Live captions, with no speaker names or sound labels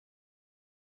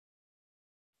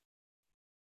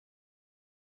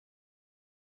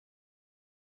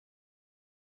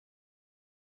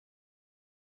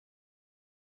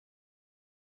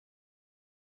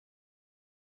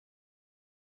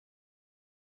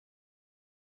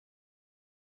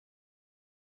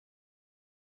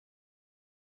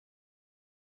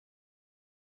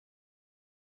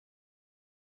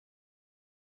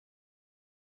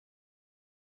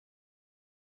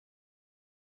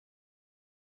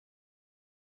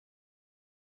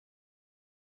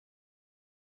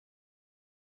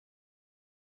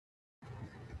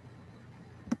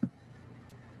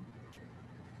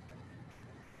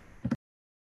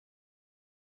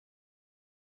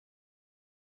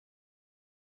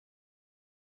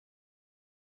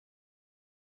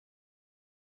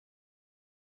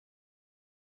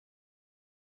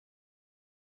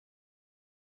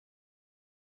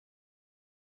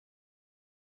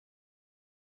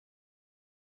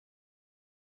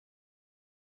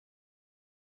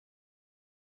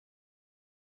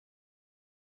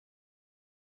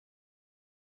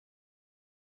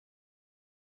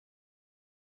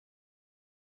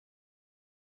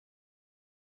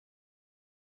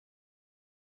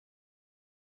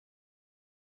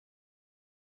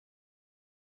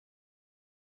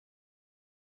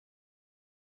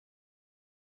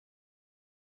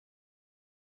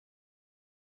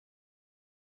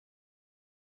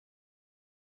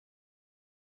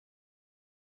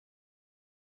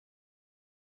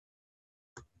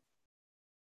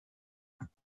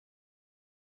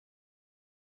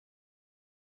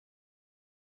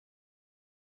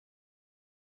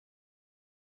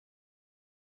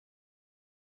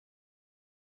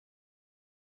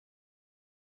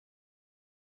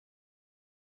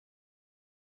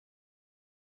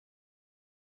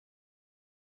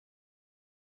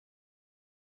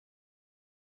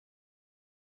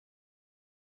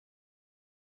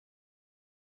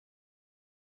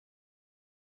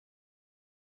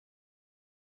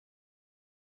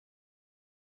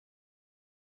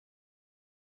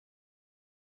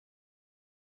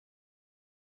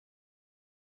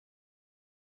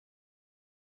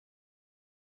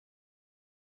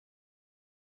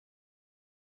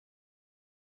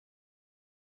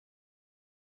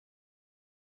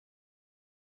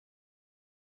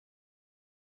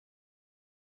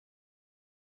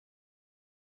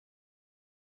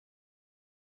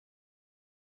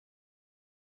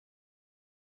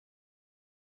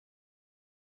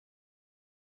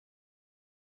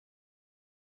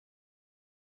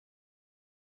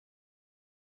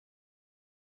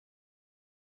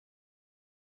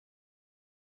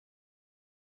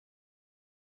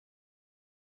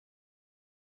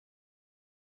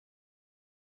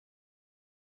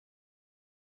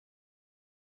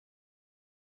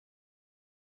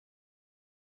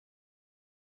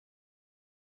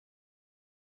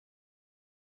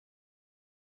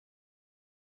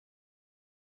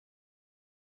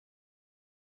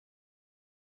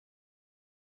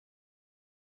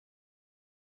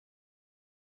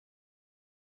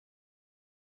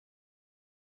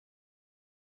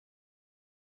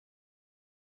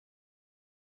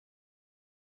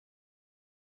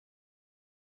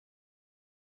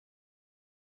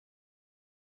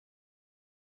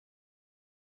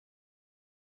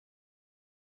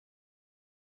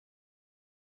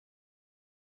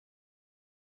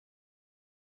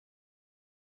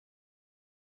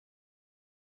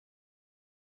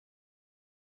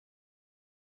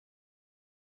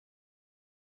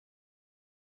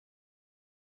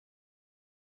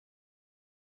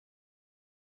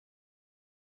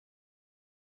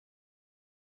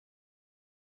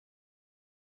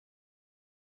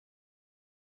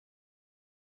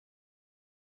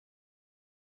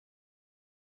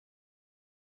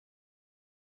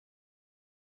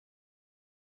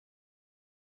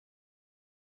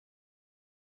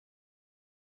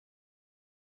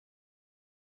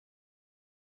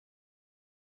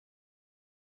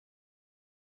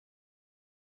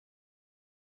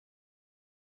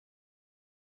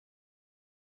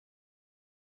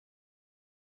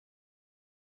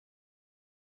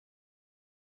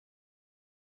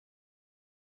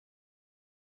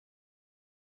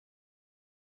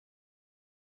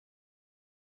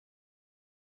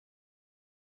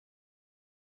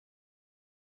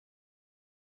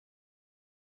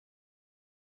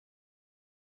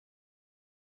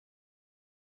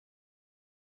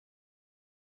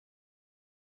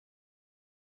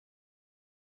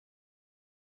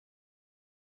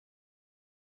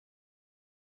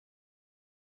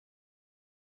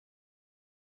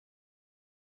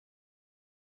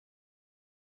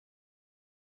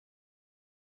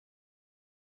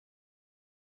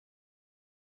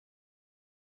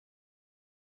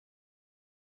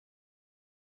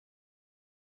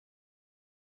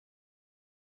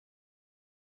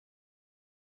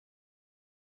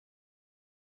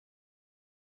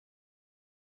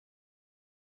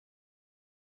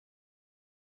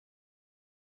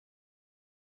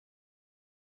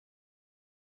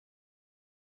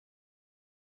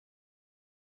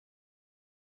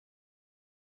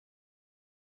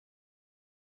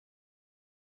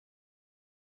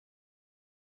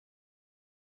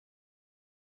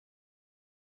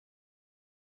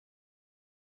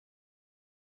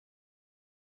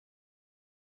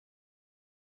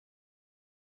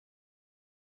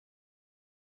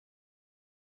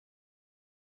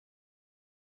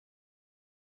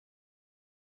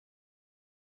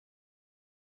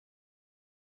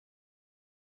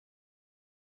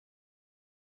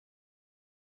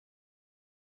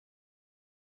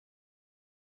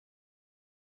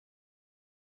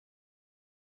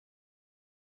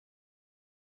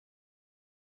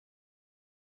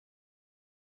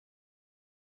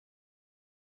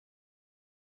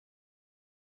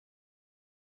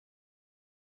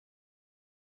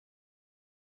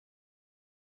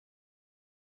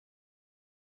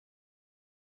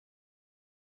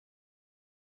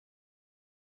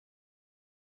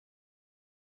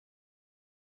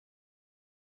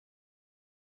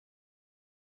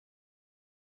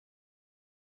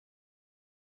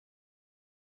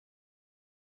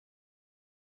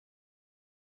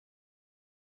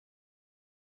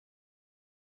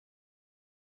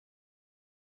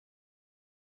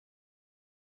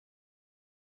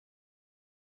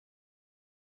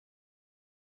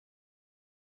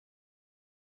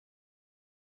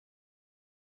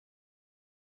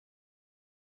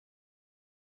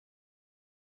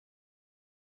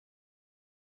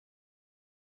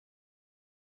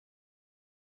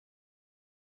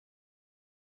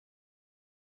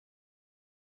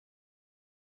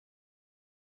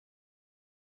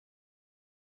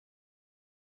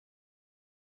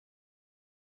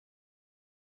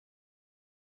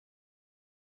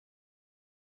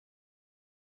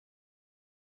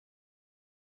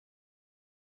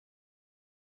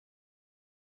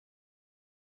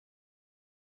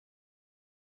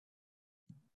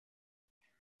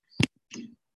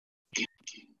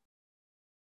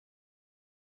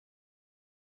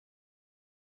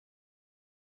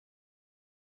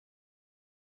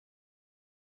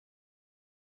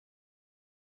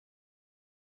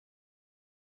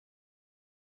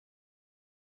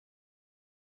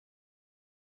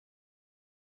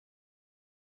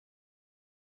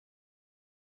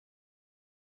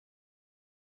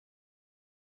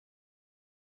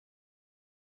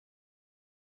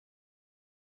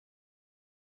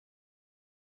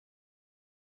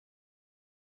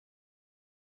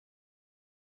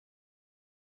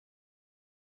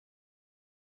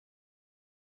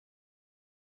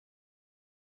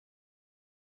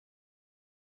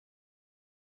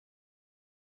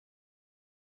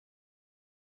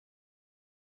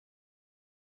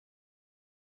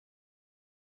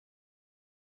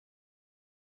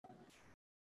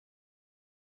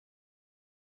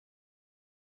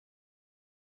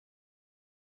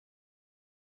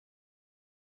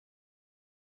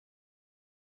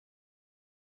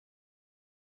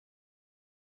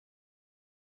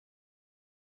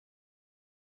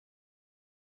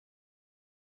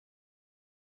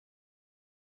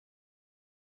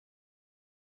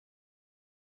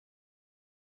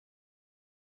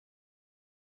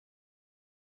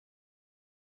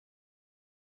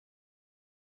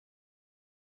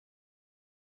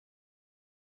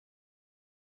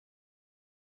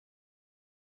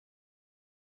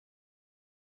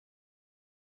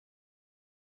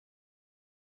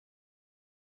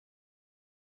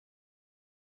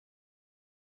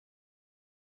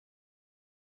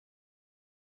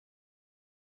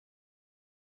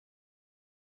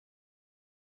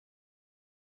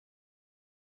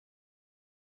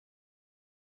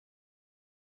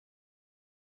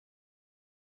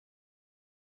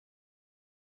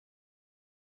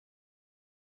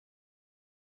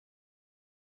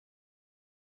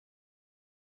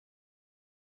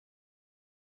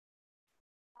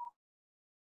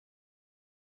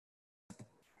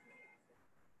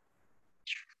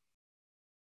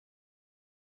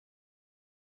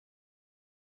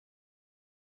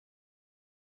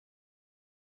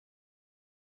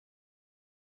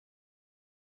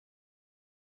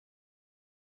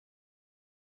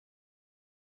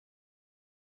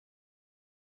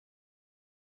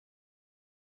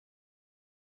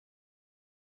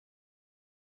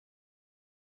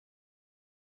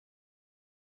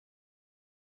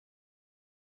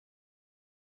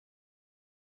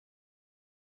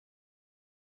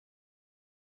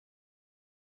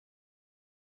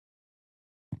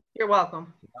You're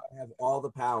welcome. I have all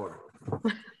the power.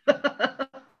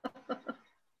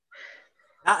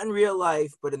 Not in real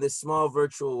life, but in this small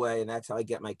virtual way, and that's how I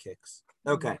get my kicks.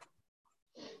 Okay.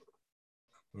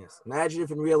 Yes. Imagine if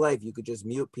in real life you could just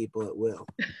mute people at will.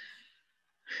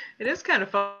 It is kind of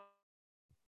fun.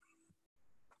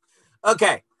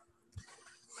 Okay.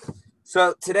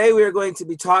 So today we are going to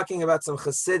be talking about some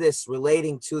Chassidus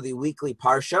relating to the weekly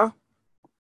Parsha.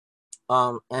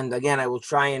 And again, I will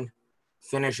try and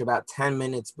finish about 10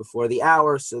 minutes before the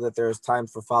hour so that there is time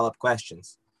for follow-up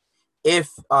questions. If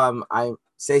I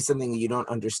say something that you don't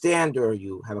understand or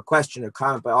you have a question or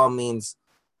comment, by all means,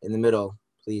 in the middle,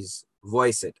 please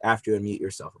voice it after you unmute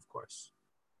yourself, of course.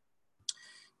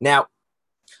 Now,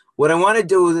 what I want to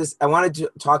do is I wanted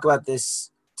to talk about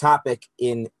this topic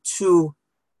in two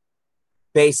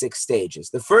basic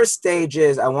stages. The first stage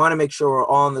is I want to make sure we're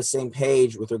all on the same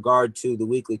page with regard to the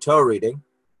weekly Torah reading.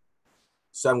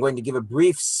 So I'm going to give a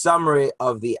brief summary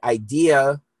of the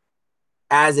idea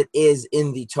as it is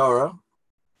in the Torah.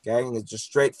 Okay, and it's just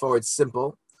straightforward,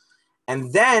 simple.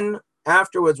 And then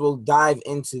afterwards, we'll dive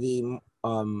into the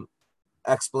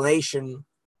explanation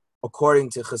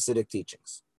according to Chassidic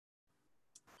teachings.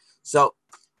 So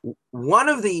one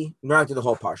of the, not to the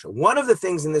whole Parsha, one of the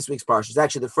things in this week's Parsha is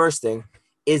actually the first thing,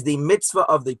 is the mitzvah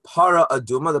of the Para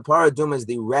Aduma. The Para Aduma is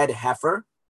the red heifer.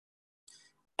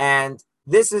 And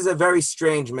this is a very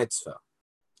strange mitzvah.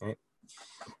 Okay?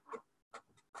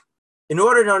 In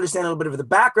order to understand a little bit of the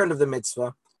background of the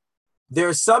mitzvah,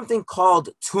 there's something called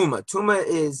tuma. Tuma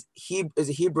is a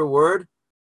Hebrew word,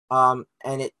 and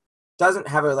it doesn't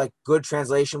have a good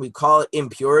translation. We call it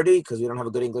impurity because we don't have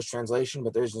a good English translation,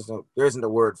 but there isn't a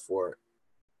word for it.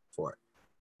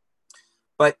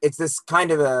 But it's this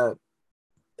kind of a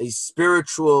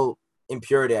spiritual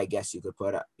impurity, I guess you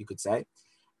could say.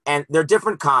 And there are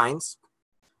different kinds.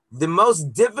 The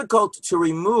most difficult to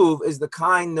remove is the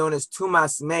kind known as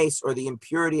tumas meis, or the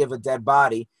impurity of a dead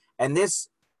body. And this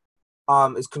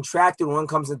is contracted when one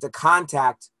comes into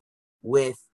contact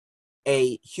with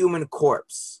a human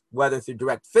corpse, whether through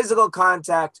direct physical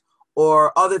contact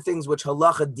or other things which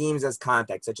halacha deems as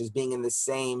contact, such as being in the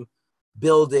same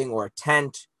building or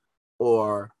tent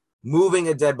or moving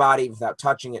a dead body without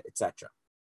touching it, etc.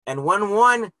 And when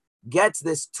one gets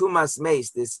this tumas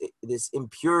meis, this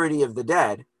impurity of the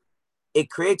dead, it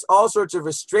creates all sorts of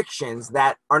restrictions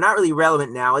that are not really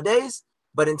relevant nowadays,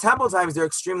 but in temple times, they're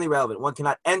extremely relevant. One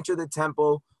cannot enter the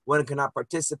temple. One cannot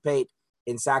participate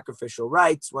in sacrificial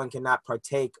rites. One cannot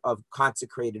partake of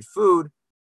consecrated food.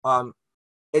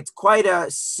 It's quite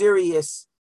a serious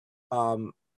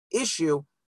issue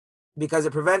because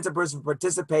it prevents a person from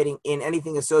participating in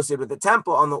anything associated with the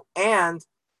temple. And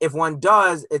if one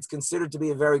does, it's considered to be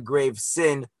a very grave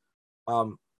sin. We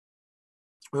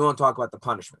won't talk about the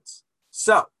punishments.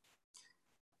 So,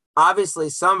 obviously,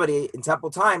 somebody in temple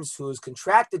times who's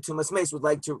contracted tumas meis would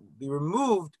like to be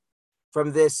removed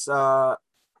from this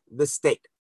state.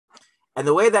 And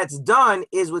the way that's done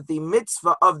is with the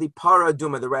mitzvah of the Para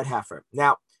Aduma, the red heifer.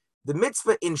 Now, the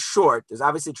mitzvah in short, there's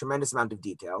obviously a tremendous amount of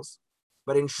details,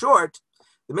 but in short,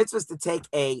 the mitzvah is to take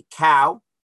a cow,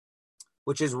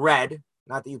 which is red,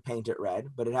 not that you paint it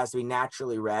red, but it has to be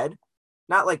naturally red,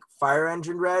 not like fire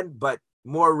engine red, but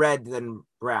more red than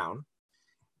brown.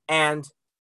 And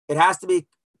it has to be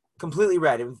completely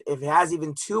red. If it has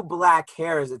even 2 black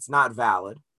hairs, it's not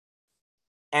valid.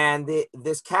 And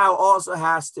this cow also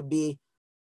has to be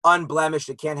unblemished.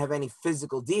 It can't have any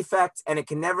physical defects, and it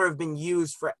can never have been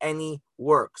used for any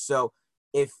work. So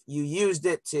if you used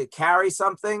it to carry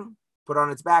something, put on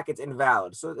its back, it's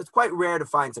invalid. So it's quite rare to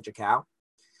find such a cow.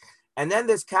 And then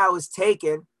this cow is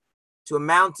taken to a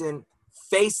mountain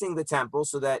facing the temple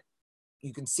so that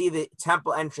you can see the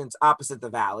temple entrance opposite the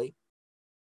valley.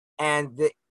 And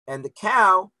the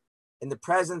cow, in the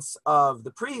presence of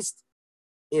the priest,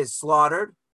 is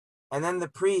slaughtered. And then the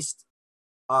priest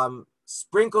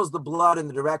sprinkles the blood in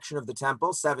the direction of the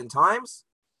temple 7 times.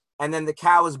 And then the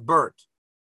cow is burnt.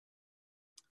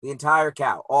 The entire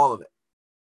cow, all of it.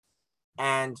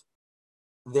 And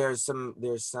there's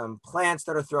some plants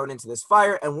that are thrown into this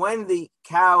fire. And when the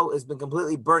cow has been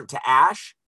completely burnt to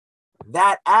ash,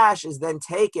 that ash is then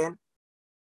taken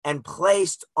and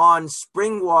placed on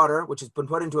spring water, which has been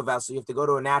put into a vessel. You have to go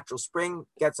to a natural spring,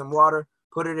 get some water,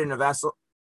 put it in a vessel,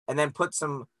 and then put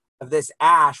some of this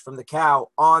ash from the cow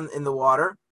in the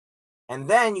water. And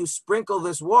then you sprinkle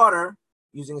this water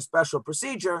using a special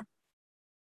procedure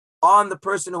on the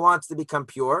person who wants to become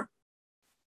pure.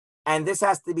 And this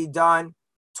has to be done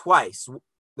twice.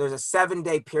 There's a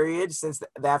 7-day period since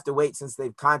they have to wait since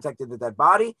they've contacted the dead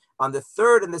body. On the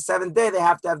 3rd and the 7th day, they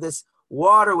have to have this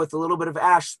water with a little bit of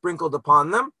ash sprinkled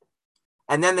upon them.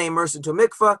 and then they immerse into a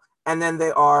mikveh, and then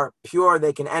they are pure.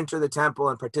 They can enter the temple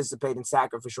and participate in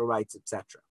sacrificial rites,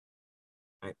 etc.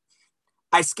 Right?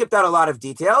 I skipped out a lot of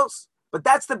details, but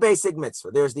that's the basic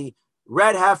mitzvah. There's the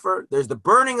red heifer, there's the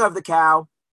burning of the cow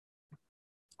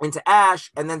into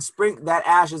ash, and then that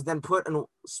ash is then put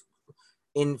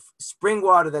in spring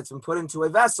water that's been put into a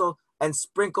vessel and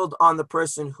sprinkled on the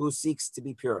person who seeks to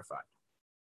be purified.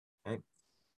 Okay?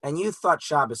 And you thought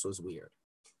Shabbos was weird.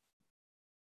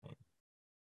 Okay?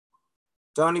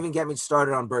 Don't even get me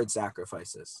started on bird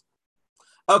sacrifices.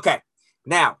 Okay,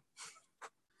 now,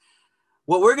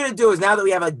 what we're going to do is, now that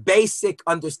we have a basic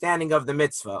understanding of the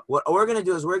mitzvah, what we're going to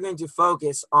do is we're going to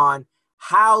focus on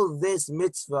how this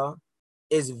mitzvah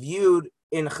is viewed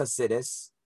in Chassidus.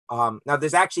 Now,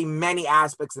 there's actually many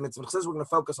aspects of the mitzvah. Chassidus, we're going to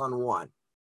focus on one.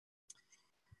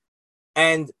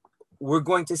 And we're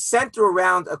going to center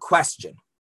around a question.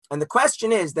 And the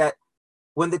question is that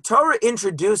when the Torah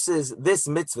introduces this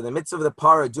mitzvah, the mitzvah of the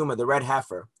parah aduma, the red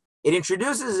heifer, it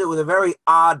introduces it with a very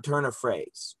odd turn of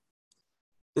phrase.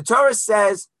 The Torah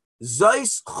says,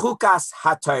 Zois chukas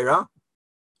haTorah,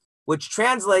 which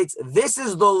translates, this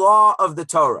is the law of the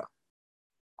Torah.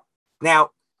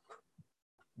 Now,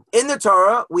 in the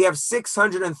Torah, we have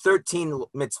 613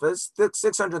 mitzvahs,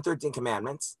 613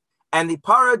 commandments, and the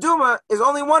parah aduma is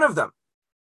only one of them.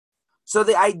 So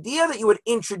the idea that you would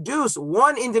introduce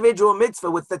one individual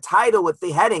mitzvah with the title, with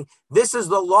the heading, this is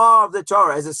the law of the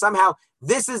Torah, as if somehow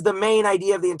this is the main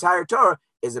idea of the entire Torah,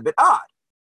 is a bit odd.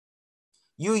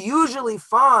 You usually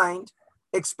find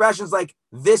expressions like,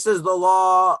 this is the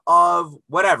law of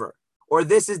whatever, or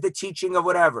this is the teaching of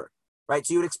whatever, right?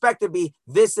 So you would expect it to be,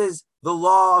 this is the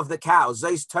law of the cow,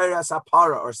 Zeis Torah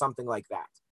Sapara, or something like that.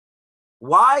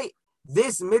 Why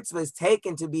this mitzvah is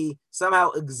taken to be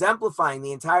somehow exemplifying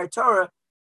the entire Torah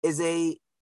is a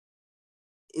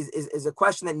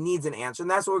question that needs an answer, and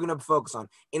that's what we're going to focus on.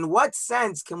 In what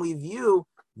sense can we view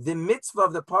the mitzvah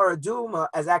of the parah aduma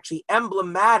as actually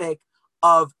emblematic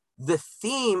of the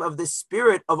theme of the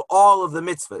spirit of all of the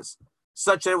mitzvahs,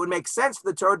 such that it would make sense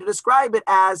for the Torah to describe it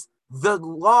as the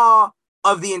law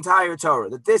of the entire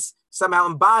Torah, that this somehow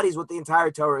embodies what the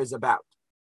entire Torah is about.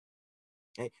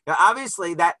 Okay. Now,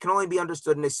 obviously, that can only be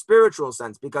understood in a spiritual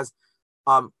sense, because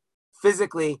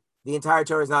physically, the entire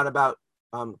Torah is not about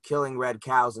killing red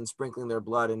cows and sprinkling their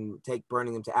blood and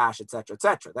burning them to ash, etc.,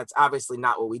 etc. That's obviously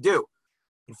not what we do.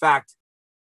 In fact,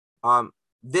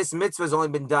 this mitzvah has only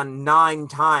been done 9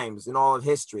 times in all of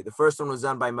history. The first one was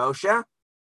done by Moshe,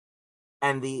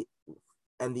 and the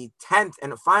 10th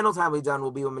and final time we've done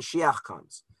will be when Mashiach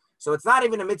comes. So it's not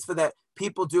even a mitzvah that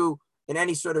people do in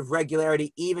any sort of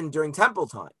regularity, even during temple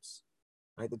times.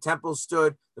 Right? The temple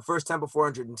stood, the first temple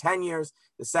 410 years,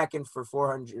 the second for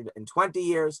 420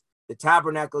 years. The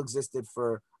tabernacle existed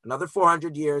for another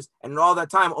 400 years, and in all that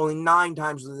time, only 9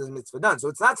 times was this mitzvah done. So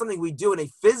it's not something we do in a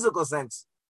physical sense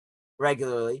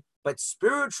regularly, but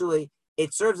spiritually,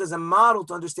 it serves as a model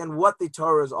to understand what the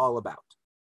Torah is all about.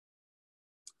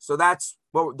 So that's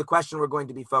what the question we're going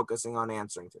to be focusing on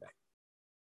answering today.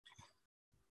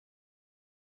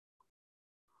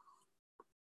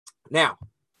 Now,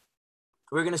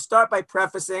 we're going to start by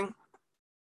prefacing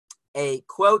a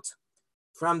quote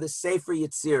from the Sefer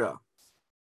Yetzirah.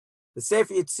 The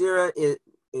Sefer Yetzirah it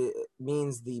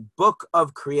means the book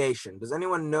of creation. Does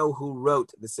anyone know who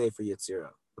wrote the Sefer Yetzirah,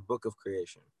 the book of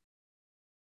creation?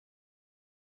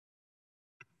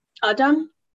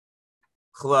 Adam?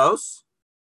 Close.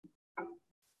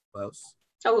 Close.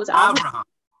 Oh, it was Avraham.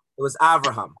 It was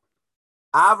Avraham.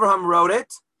 Avraham wrote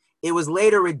it. It was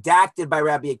later redacted by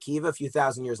Rabbi Akiva a few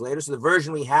thousand years later. So the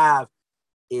version we have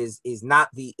is not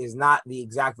the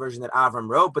exact version that Avram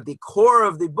wrote, but the core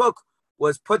of the book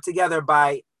was put together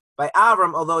by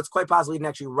Avram, although it's quite possible he didn't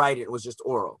actually write it. It was just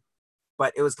oral.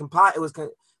 But it was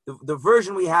the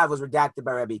version we have was redacted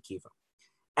by Rabbi Akiva.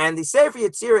 And the Sefer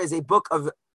Yetzirah is a book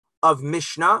of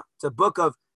Mishnah. It's a book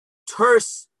of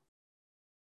terse,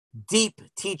 deep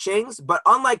teachings, but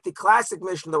unlike the classic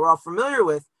Mishnah that we're all familiar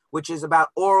with, which is about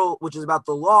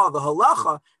the law, the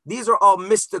halacha, these are all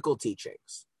mystical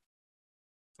teachings.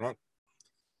 Okay?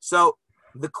 So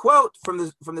the quote from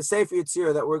the Sefer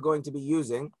Yetzirah that we're going to be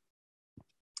using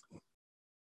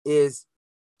is,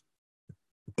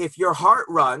 if your heart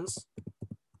runs,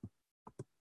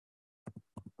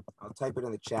 I'll type it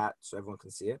in the chat so everyone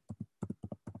can see it.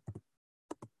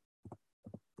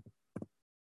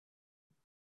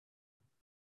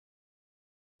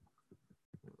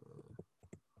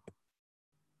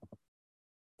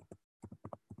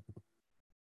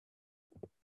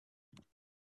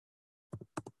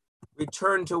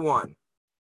 Return to 1.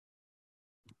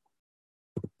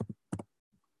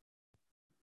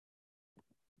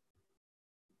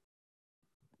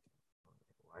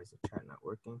 Why is the chat not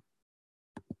working?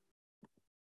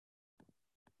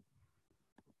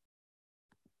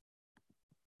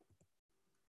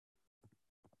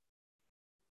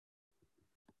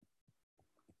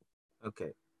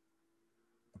 Okay.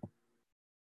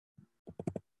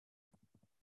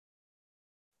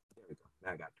 There we go.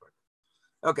 Now I got it to work.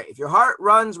 Okay, if your heart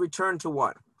runs, return to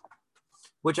one,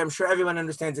 which I'm sure everyone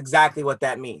understands exactly what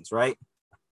that means, right?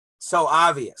 So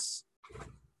obvious.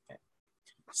 Okay.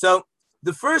 So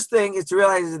the first thing is to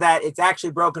realize that it's actually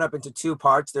broken up into two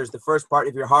parts. There's the first part,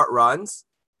 if your heart runs,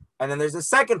 and then there's the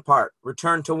second part,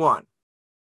 return to one.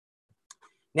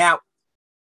 Now,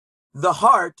 the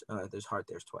heart, there's heart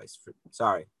there's twice.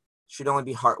 Sorry, should only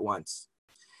be heart once.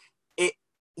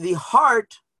 The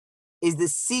heart is the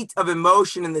seat of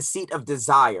emotion and the seat of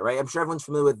desire, right? I'm sure everyone's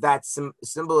familiar with that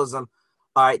symbolism,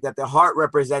 all right, that the heart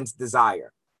represents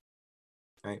desire,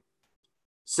 right?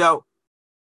 So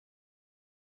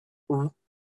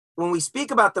when we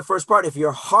speak about the first part, if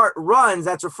your heart runs,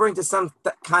 that's referring to some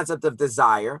concept of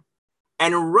desire.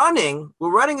 And running, well,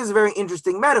 running is a very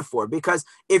interesting metaphor, because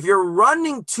if you're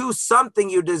running to something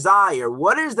you desire,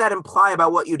 what does that imply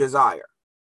about what you desire?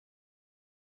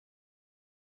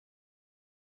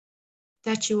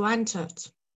 That you want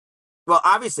it. Well,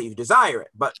 obviously you desire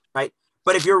it, but right.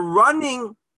 But if you're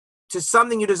running to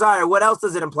something you desire, what else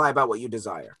does it imply about what you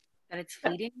desire? That it's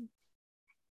fleeting.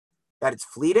 That it's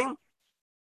fleeting?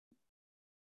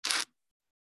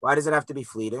 Why does it have to be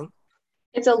fleeting?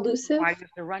 It's elusive. Why do you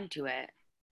have to run to it?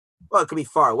 Well, it could be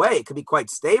far away. It could be quite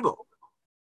stable,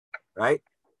 right?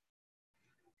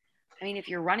 I mean, if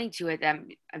you're running to it,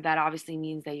 that obviously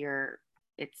means that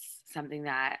it's something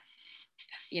that,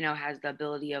 has the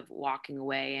ability of walking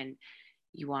away, and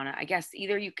you want to, I guess,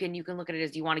 either you can look at it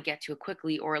as you want to get to it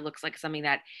quickly, or it looks like something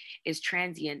that is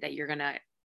transient, that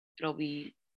it'll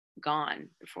be gone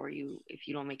if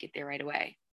you don't make it there right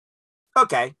away.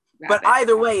 Okay. But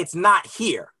either way, it's not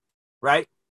here, right?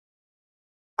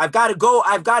 I've got to go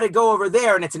over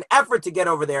there, and it's an effort to get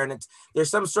over there, and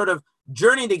there's some sort of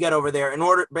journey to get over there in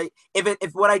order. But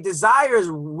if what I desire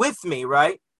is with me,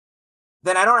 right,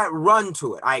 then I don't run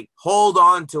to it. I hold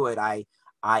on to it. I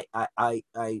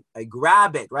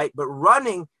grab it, right? But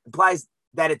running implies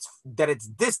that it's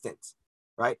distant,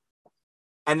 right,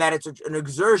 and that it's an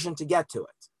exertion to get to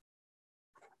it.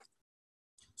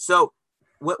 So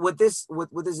what this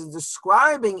is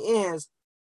describing is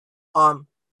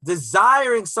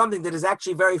desiring something that is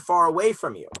actually very far away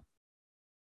from you.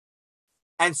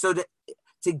 And so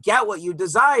to get what you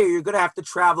desire, you're going to have to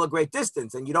travel a great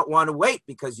distance, and you don't want to wait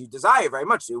because you desire very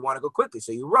much. So you want to go quickly.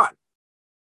 So you run.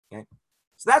 Okay.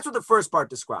 So that's what the first part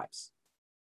describes.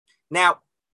 Now,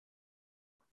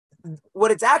 what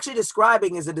it's actually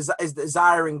describing is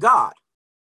desiring God.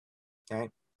 Okay.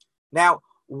 Now,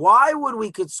 why would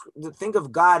we think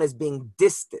of God as being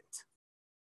distant?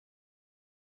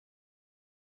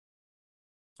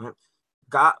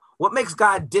 God, what makes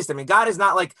God distant? I mean, God is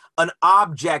not like an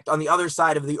object on the other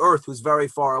side of the earth who's very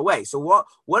far away. So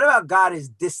what about God is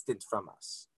distant from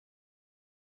us?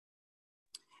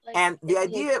 Like, and the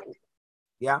idea,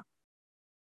 yeah.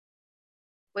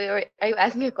 Wait, are you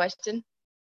asking a question?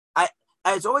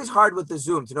 It's always hard with the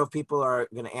Zoom to know if people are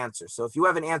going to answer. So if you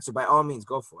have an answer, by all means,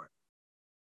 go for it.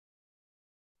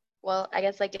 Well, I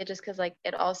guess like it just because like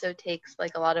it also takes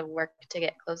like a lot of work to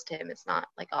get close to him. It's not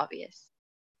like obvious.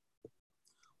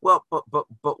 Well,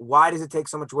 but why does it take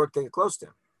so much work to get close to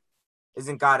him?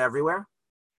 Isn't God everywhere?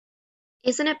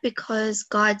 Isn't it because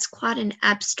God's quite an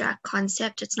abstract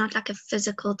concept? It's not like a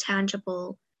physical,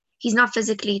 tangible. He's not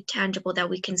physically tangible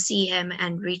that we can see him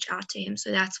and reach out to him.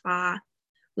 So that's why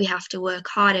we have to work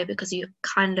harder, because you're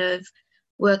kind of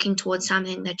working towards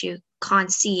something that you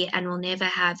can't see and will never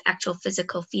have actual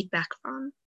physical feedback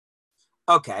from.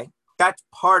 Okay, that's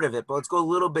part of it, but let's go a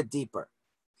little bit deeper.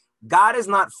 God is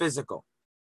not physical,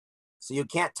 so you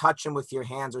can't touch him with your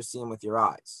hands or see him with your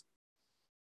eyes.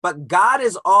 But God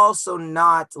is also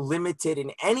not limited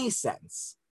in any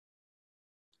sense.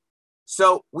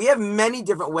 So we have many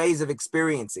different ways of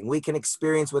experiencing. We can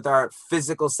experience with our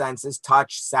physical senses,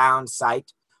 touch, sound,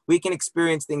 sight. We can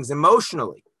experience things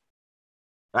emotionally,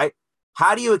 right?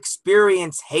 How do you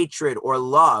experience hatred or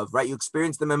love, right? You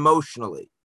experience them emotionally,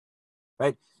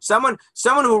 right? Someone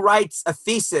who writes a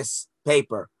thesis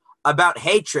paper about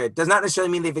hatred does not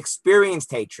necessarily mean they've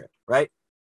experienced hatred, right?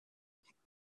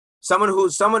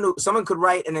 Someone could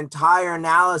write an entire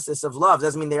analysis of love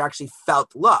doesn't mean they actually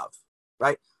felt love,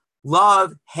 right?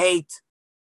 Love, hate,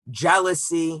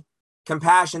 jealousy,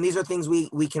 compassion, these are things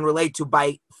we can relate to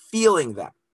by feeling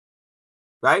them,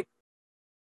 right?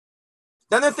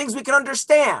 Then there are things we can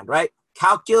understand, right?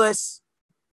 Calculus,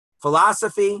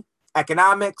 philosophy,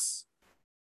 economics,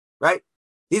 right?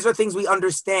 These are things we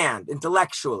understand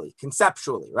intellectually,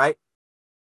 conceptually, right?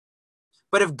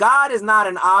 But if God is not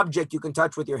an object you can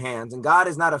touch with your hands, and God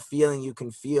is not a feeling you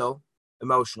can feel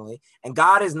emotionally, and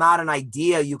God is not an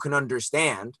idea you can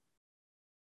understand,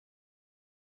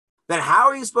 then how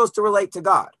are you supposed to relate to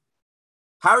God?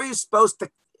 How are you supposed to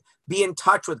be in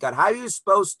touch with God? How are you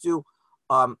supposed to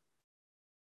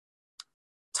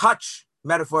touch,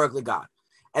 metaphorically, God?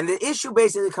 And the issue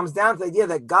basically comes down to the idea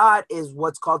that God is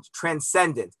what's called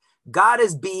transcendent. God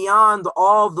is beyond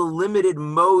all the limited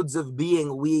modes of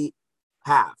being we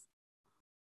have.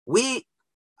 We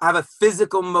have a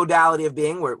physical modality of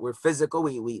being. We're physical.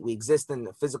 We exist in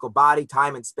the physical body,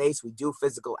 time, and space. We do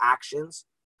physical actions.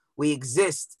 We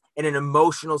exist in an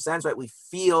emotional sense, right? We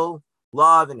feel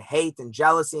love and hate and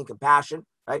jealousy and compassion,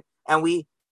 right? And we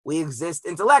exist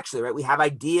intellectually, right? We have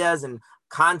ideas and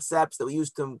concepts that we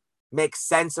use to make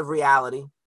sense of reality. And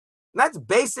that's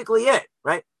basically it,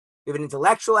 right? We have an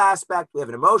intellectual aspect, we have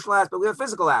an emotional aspect, we have a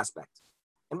physical aspect.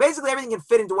 And basically everything can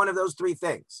fit into one of those three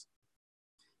things.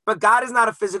 But God is not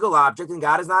a physical object, and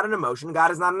God is not an emotion, and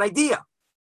God is not an idea.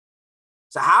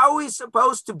 So how are we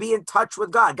supposed to be in touch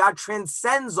with God? God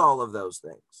transcends all of those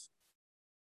things.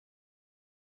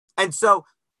 And so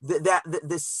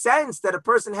the sense that a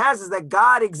person has is that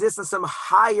God exists on some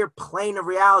higher plane of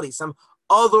reality, some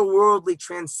otherworldly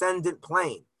transcendent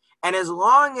plane. And as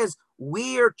long as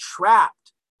we are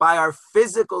trapped by our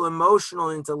physical,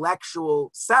 emotional, intellectual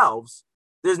selves,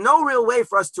 there's no real way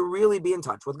for us to really be in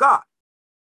touch with God.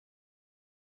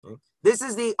 Okay? This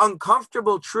is the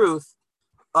uncomfortable truth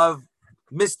of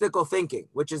mystical thinking,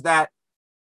 which is that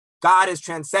God is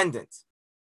transcendent.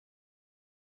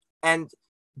 And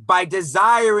by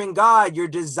desiring God, you're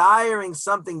desiring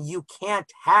something you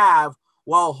can't have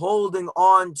while holding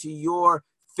on to your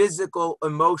physical,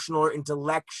 emotional, or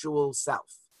intellectual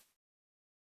self.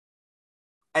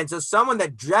 And so someone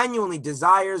that genuinely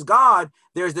desires God,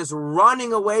 there's this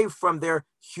running away from their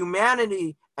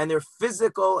humanity and their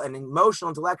physical and emotional,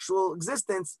 intellectual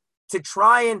existence to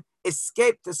try and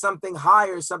escape to something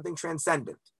higher, something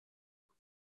transcendent.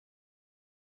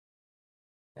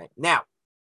 Okay. Now,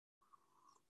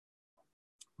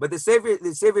 but the Savior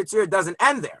Tzir doesn't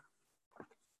end there.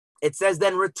 It says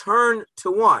then return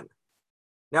to one.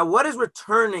 Now, what does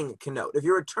returning connote? If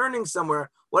you're returning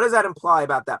somewhere, what does that imply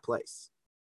about that place?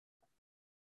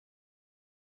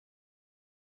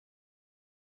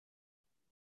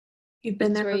 You've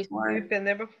been there That's where before. You've been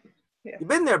there before. Yeah. You've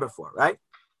been there before, right?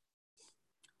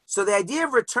 So the idea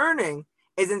of returning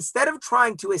is instead of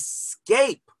trying to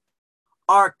escape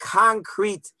our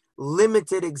concrete,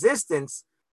 limited existence,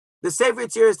 the Savior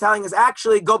Tzir is telling us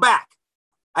actually go back.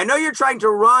 I know you're trying to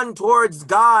run towards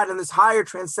God in this higher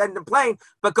transcendent plane,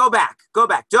 but go back, go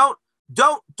back. Don't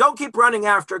keep running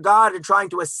after God and trying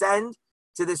to ascend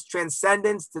to this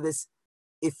transcendence, to this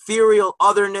ethereal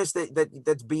otherness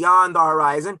that's beyond the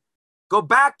horizon. Go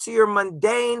back to your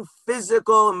mundane,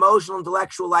 physical, emotional,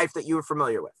 intellectual life that you were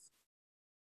familiar with.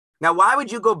 Now, why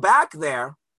would you go back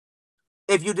there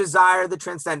if you desire the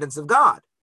transcendence of God?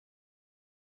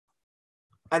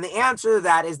 And the answer to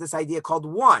that is this idea called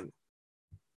one.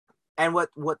 And what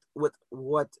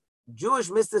Jewish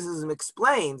mysticism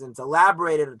explains, and it's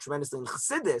elaborated tremendously in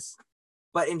Chassidus,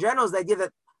 but in general is the idea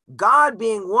that God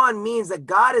being one means that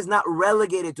God is not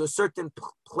relegated to a certain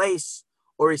place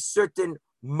or a certain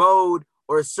mode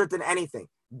or a certain anything.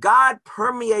 God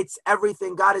permeates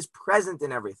everything. God is present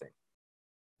in everything.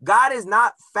 God is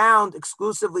not found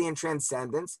exclusively in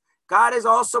transcendence. God is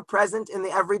also present in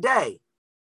the everyday.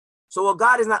 So while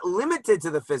God is not limited to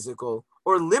the physical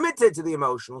or limited to the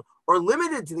emotional or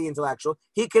limited to the intellectual,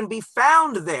 he can be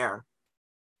found there.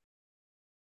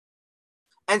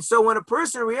 And so when a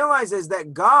person realizes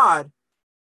that God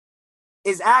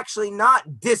is actually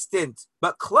not distant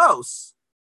but close,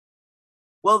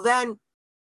 well, then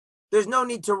there's no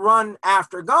need to run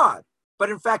after God. But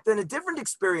in fact, then a different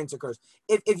experience occurs.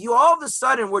 If you all of a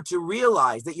sudden were to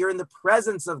realize that you're in the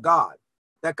presence of God,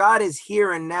 that God is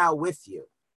here and now with you,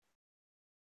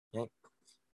 okay?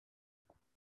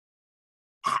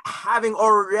 Having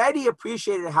already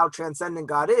appreciated how transcendent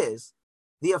God is,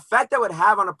 the effect that would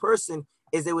have on a person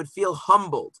is they would feel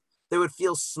humbled, they would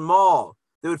feel small,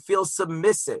 they would feel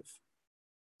submissive.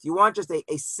 If you want just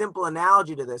a simple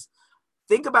analogy to this,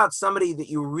 think about somebody that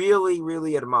you really,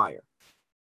 really admire.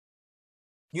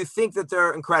 You think that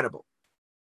they're incredible.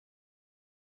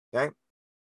 Okay?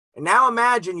 And now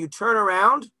imagine you turn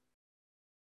around, you're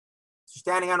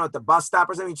standing, I don't know, at the bus stop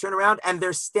or something, you turn around and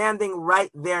they're standing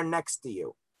right there next to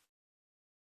you.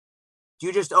 Do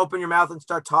you just open your mouth and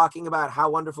start talking about how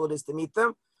wonderful it is to meet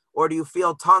them? Or do you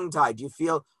feel tongue-tied? Do you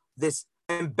feel this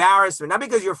embarrassment, not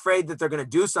because you're afraid that they're going to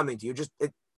do something to you, just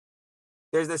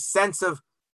there's this sense of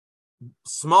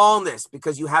smallness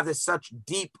because you have this such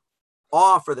deep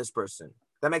awe for this person.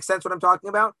 That makes sense what I'm talking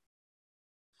about?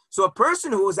 So a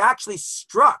person who is actually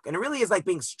struck, and it really is like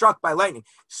being struck by lightning,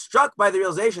 struck by the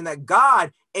realization that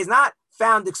God is not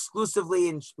found exclusively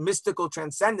in mystical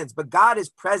transcendence, but God is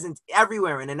present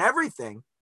everywhere and in everything.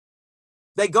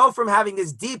 They go from having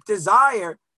this deep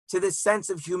desire to this sense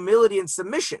of humility and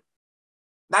submission.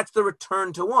 That's the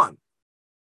return to one.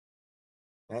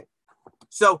 Okay?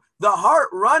 So the heart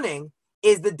running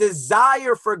is the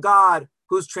desire for God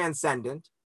who's transcendent.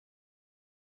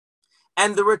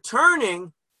 And the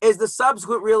returning is the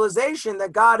subsequent realization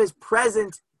that God is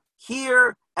present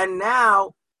here and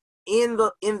now in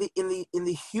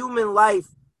the human life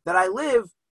that I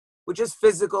live, which is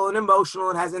physical and emotional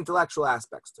and has intellectual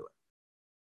aspects to it.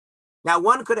 Now,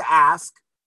 one could ask,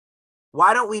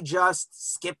 why don't we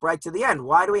just skip right to the end?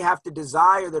 Why do we have to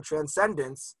desire the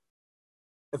transcendence?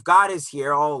 If God is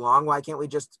here all along, why can't we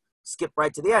just skip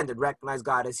right to the end and recognize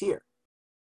God is here?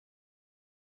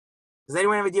 Does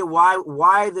anyone have an idea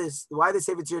why the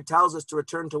Sefer here tells us to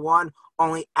return to one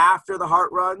only after the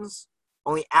heart runs,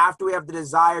 only after we have the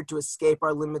desire to escape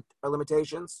our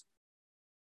limitations?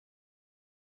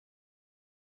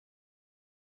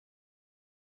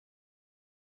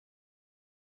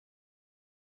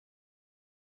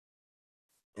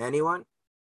 Anyone?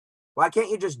 Why can't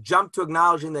you just jump to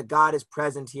acknowledging that God is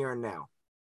present here and now?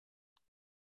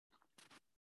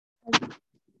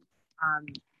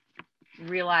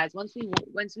 Realize once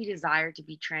we desire to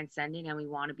be transcendent and we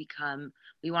want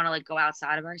to like go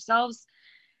outside of ourselves,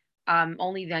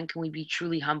 only then can we be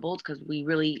truly humbled, because we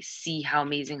really see how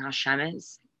amazing Hashem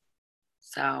is.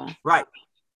 So right.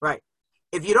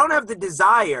 If you don't have the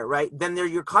desire, right, then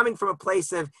you're coming from a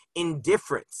place of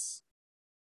indifference.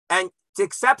 And to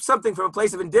accept something from a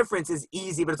place of indifference is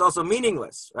easy, but it's also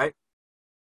meaningless, right?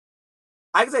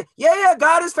 I can say, yeah,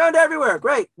 God is found everywhere.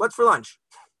 Great. What's for lunch?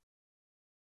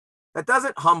 That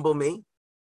doesn't humble me,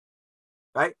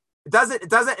 right? It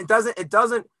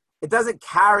doesn't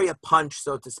carry a punch,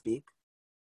 so to speak.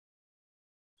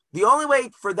 The only way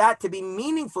for that to be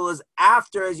meaningful is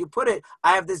after, as you put it,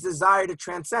 I have this desire to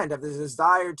transcend, I have this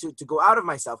desire to go out of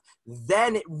myself.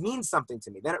 Then it means something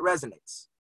to me. Then it resonates.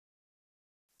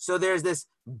 So there's this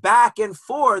back and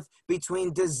forth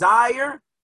between desire,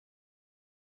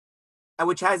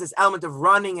 which has this element of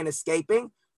running and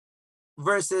escaping,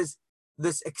 versus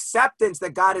this acceptance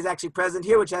that God is actually present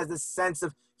here, which has this sense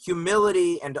of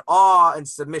humility and awe and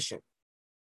submission.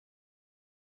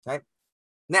 Okay?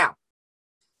 Now,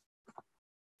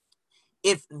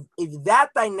 if that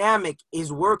dynamic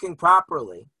is working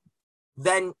properly,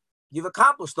 then you've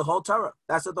accomplished the whole Torah.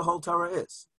 That's what the whole Torah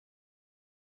is.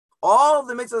 All of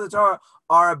the mitzvahs of the Torah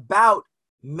are about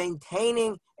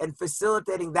maintaining and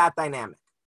facilitating that dynamic.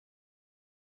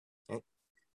 Okay?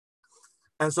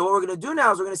 And so what we're going to do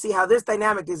now is we're going to see how this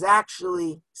dynamic is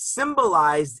actually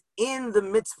symbolized in the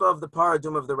mitzvah of the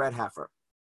paradum of the red heifer.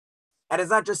 And it's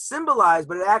not just symbolized,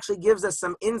 but it actually gives us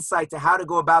some insight to how to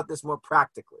go about this more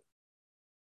practically.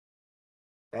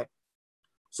 Okay?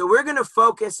 So we're going to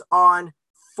focus on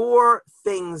 4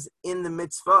 things in the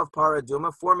mitzvah of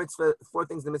paraduma, 4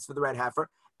 things in the mitzvah of the red heifer,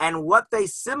 and what they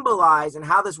symbolize and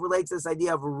how this relates to this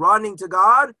idea of running to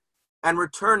God and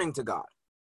returning to God.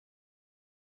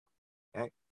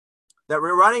 Okay? That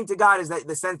we're running to God is that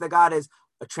the sense that God is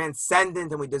a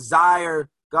transcendent and we desire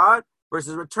God,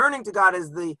 versus returning to God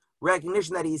is the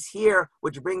recognition that he's here,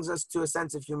 which brings us to a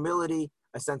sense of humility,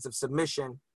 a sense of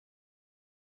submission.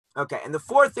 Okay, and the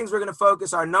 4 things we're going to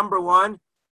focus are, number 1,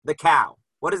 the cow.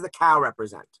 What does the cow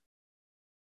represent?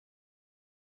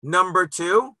 Number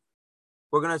 2,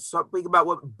 we're going to speak about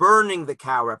what burning the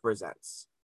cow represents.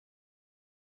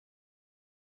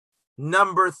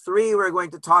 Number 3, we're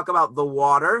going to talk about the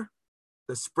water,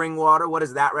 the spring water. What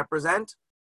does that represent?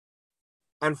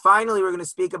 And finally, we're going to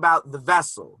speak about the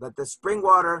vessel, that the spring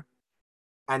water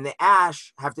and the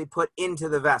ash have to be put into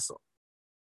the vessel.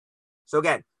 So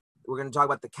again, we're going to talk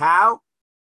about the cow,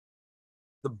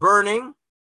 the burning,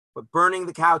 but burning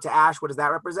the cow to ash, what does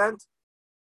that represent?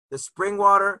 The spring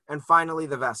water, and finally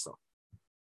the vessel.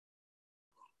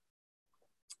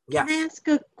 Yes. Can I ask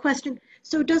a question?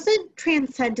 So doesn't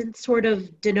transcendence sort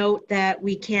of denote that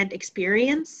we can't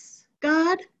experience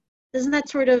God? Doesn't that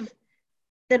sort of,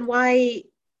 then why,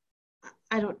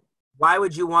 Why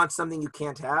would you want something you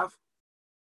can't have?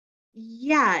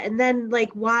 Yeah, and then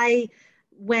like why,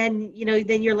 when,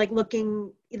 then you're like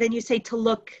looking, then you say to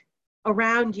look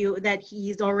around you that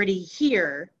he's already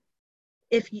here.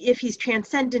 If he's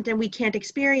transcendent and we can't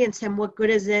experience him, what good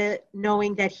is it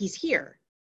knowing that he's here?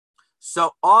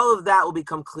 So all of that will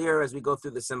become clear as we go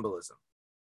through the symbolism.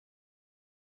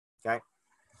 Okay?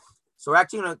 So we're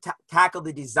actually going to tackle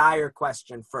the desire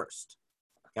question first.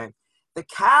 Okay? The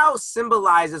cow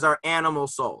symbolizes our animal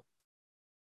soul.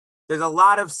 There's a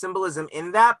lot of symbolism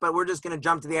in that, but we're just going to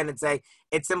jump to the end and say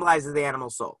it symbolizes the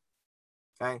animal soul.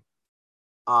 Okay?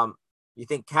 You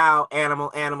think cow,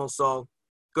 animal soul,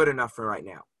 good enough for right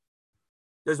now.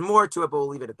 There's more to it, but we'll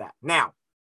leave it at that. Now,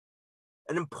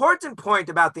 an important point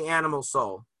about the animal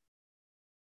soul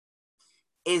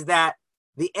is that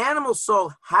the animal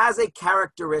soul has a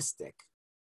characteristic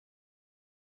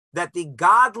that the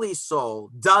godly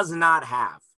soul does not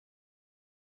have.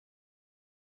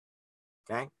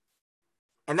 Okay?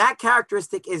 And that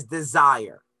characteristic is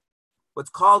desire, what's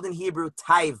called in Hebrew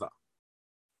taiva.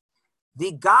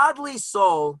 The godly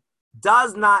soul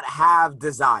does not have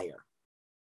desire.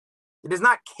 It is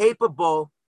not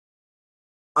capable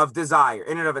of desire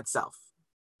in and of itself.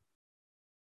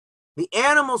 The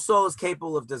animal soul is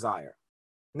capable of desire.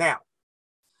 Now,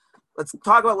 let's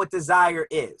talk about what desire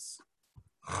is.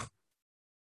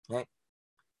 Okay.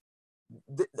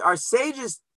 Our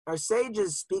sages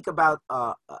speak about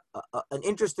an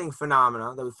interesting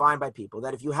phenomenon that we find by people,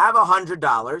 that if you have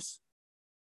 $100,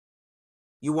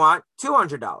 you want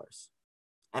 $200.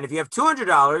 And if you have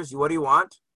 $200, what do you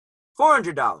want?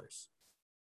 $400,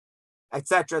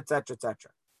 etc., etc.,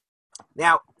 etc.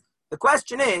 Now, the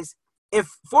question is, if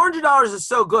 $400 is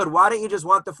so good, why don't you just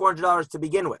want the $400 to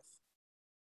begin with?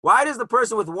 Why does the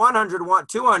person with 100 want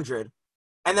 200,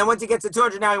 and then once he gets to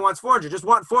 200, now he wants 400? Just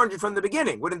want 400 from the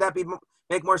beginning. Wouldn't that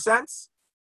make more sense?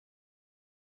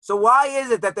 So why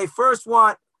is it that they first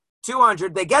want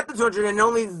 200, they get the 200, and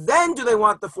only then do they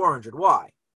want the 400? Why?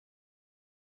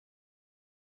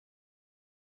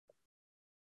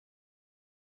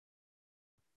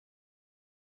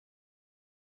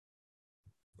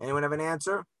 Anyone have an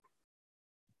answer?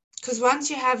 Because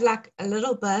once you have like a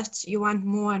little bit, you want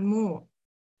more and more.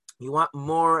 You want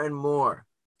more and more.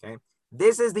 Okay.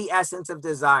 This is the essence of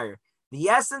desire. The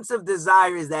essence of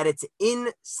desire is that it's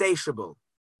insatiable.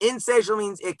 Insatiable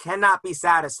means it cannot be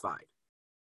satisfied.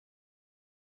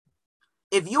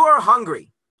 If you are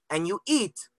hungry and you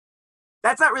eat,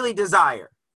 that's not really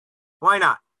desire. Why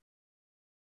not?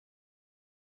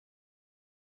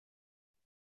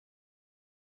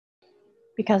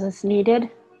 Because it's needed.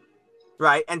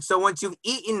 Right. And so once you've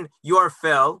eaten your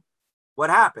fill, what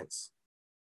happens?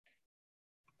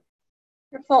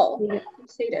 You're full. You're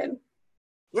sated.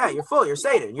 Yeah, you're full. You're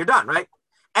sated. You're done, right?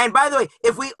 And by the way,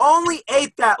 if we only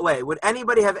ate that way, would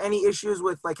anybody have any issues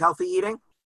with like healthy eating?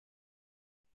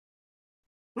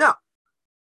 No.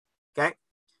 Okay.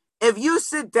 If you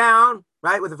sit down,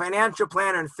 right, with a financial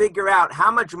planner and figure out how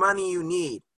much money you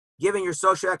need, given your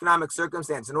socioeconomic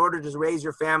circumstance, in order to raise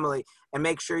your family and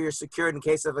make sure you're secured in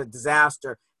case of a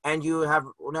disaster, and you have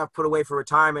enough put away for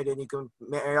retirement, and you can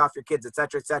marry off your kids, et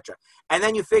cetera, and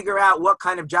then you figure out what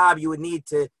kind of job you would need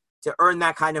to earn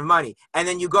that kind of money, and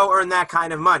then you go earn that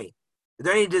kind of money. Is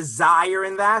there any desire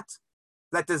in that?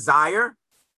 That desire?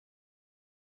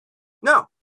 No.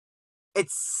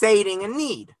 It's sating a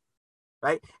need,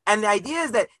 right? And the idea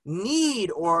is that need,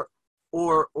 or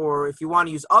if you want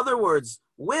to use other words,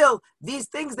 will, these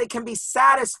things, they can be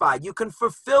satisfied. You can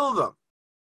fulfill them.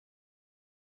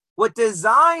 What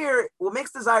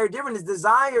makes desire different is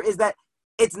desire is that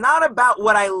it's not about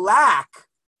what I lack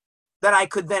that I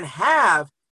could then have.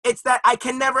 It's that I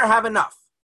can never have enough.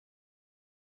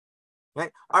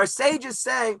 Right? Our sages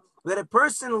say that a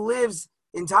person lives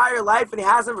entire life and he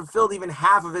hasn't fulfilled even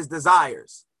half of his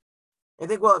desires. I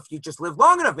think, well, if you just live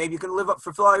long enough, maybe you can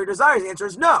fulfill all your desires. The answer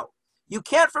is no. You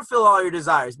can't fulfill all your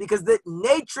desires because the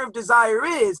nature of desire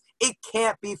is it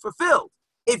can't be fulfilled.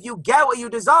 If you get what you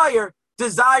desire,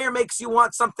 desire makes you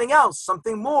want something else,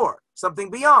 something more, something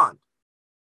beyond.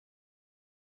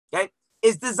 Okay?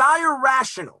 Is desire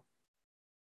rational?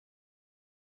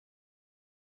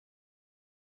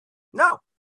 No.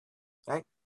 Okay?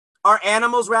 Are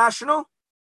animals rational?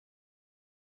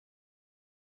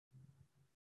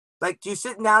 Like, do you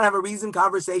sit down and have a reasoned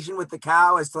conversation with the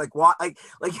cow as to like what, like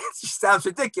it just sounds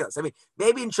ridiculous. I mean,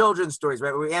 maybe in children's stories,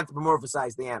 right, where we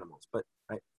anthropomorphize the animals, but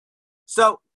right.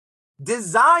 So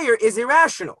desire is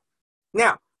irrational.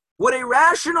 Now, would a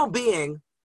rational being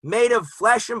made of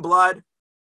flesh and blood,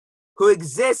 who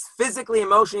exists physically,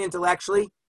 emotionally, intellectually,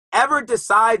 ever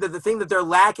decide that the thing that they're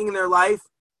lacking in their life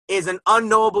is an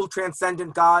unknowable,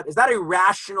 transcendent God? Is that a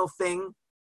rational thing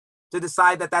to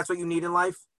decide that that's what you need in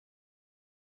life?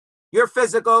 You're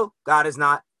physical, God is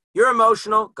not. You're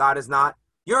emotional, God is not.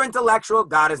 You're intellectual,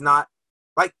 God is not.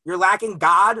 Like, you're lacking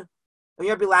God, and you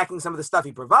might be lacking some of the stuff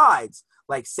he provides,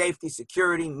 like safety,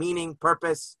 security, meaning,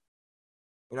 purpose.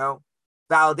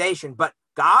 validation. But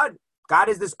God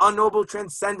is this unknowable,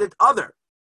 transcendent other.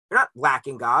 You're not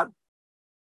lacking God.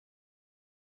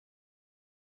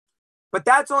 But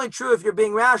that's only true if you're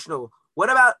being rational. What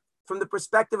about from the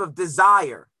perspective of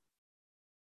desire?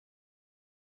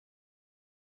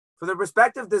 From the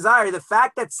perspective of desire, the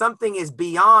fact that something is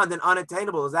beyond and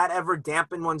unattainable, does that ever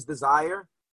dampen one's desire?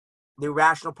 The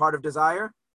irrational part of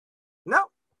desire? No.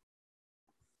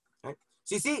 Right?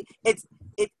 So you see, it's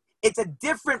a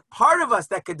different part of us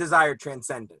that could desire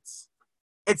transcendence.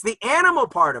 It's the animal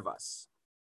part of us.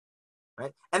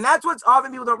 Right? And that's what's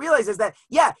often people don't realize is that,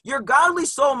 yeah, your godly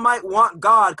soul might want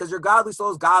God because your godly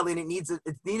soul is godly and it needs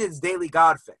its daily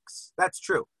God fix. That's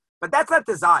true. But that's not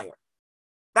desire.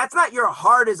 That's not your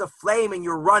heart is aflame and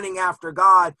you're running after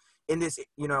God in this,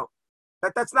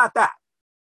 that's not that.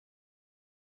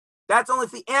 That's only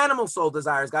if the animal soul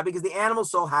desires God, because the animal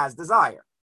soul has desire.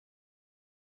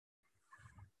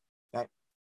 Okay.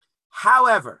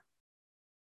 However,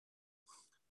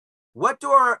 what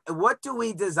do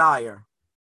we desire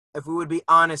if we would be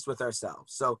honest with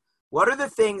ourselves? So what are the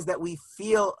things that we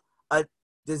feel a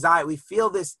desire, we feel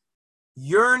this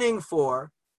yearning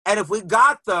for, and if we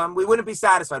got them, we wouldn't be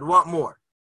satisfied, we want more,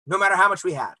 no matter how much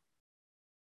we had?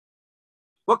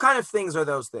 What kind of things are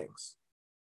those things?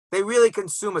 They really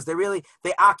consume us.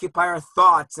 They occupy our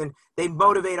thoughts and they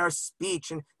motivate our speech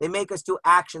and they make us do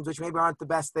actions which maybe aren't the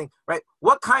best thing, right?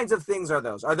 What kinds of things are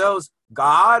those? Are those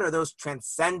God? Are those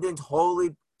transcendent,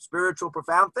 holy, spiritual,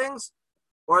 profound things?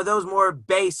 Or are those more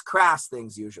base, crass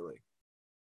things usually?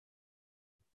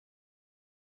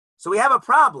 So we have a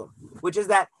problem, which is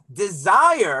that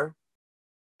desire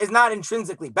is not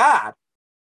intrinsically bad,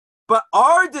 but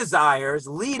our desires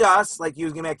lead us, like you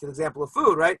was going to make the example of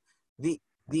food, right?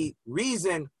 The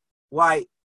reason why,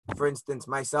 for instance,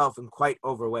 myself am quite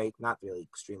overweight, not really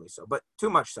extremely so, but too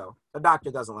much so, the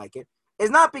doctor doesn't like it, is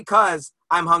not because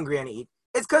I'm hungry and eat.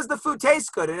 It's because the food tastes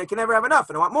good and it can never have enough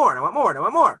and I want more and I want more and I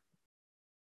want more.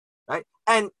 Right?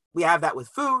 And we have that with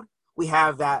food. We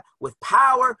have that with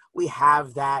power. We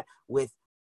have that with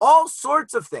all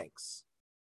sorts of things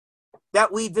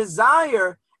that we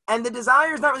desire. And the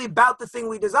desire is not really about the thing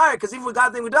we desire, because if we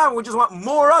got the thing we desire, we just want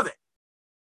more of it.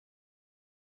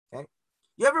 Okay?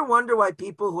 You ever wonder why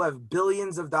people who have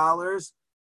billions of dollars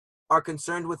are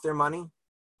concerned with their money?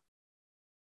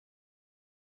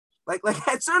 Like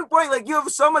at a certain point, like you have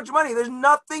so much money, there's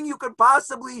nothing you could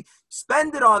possibly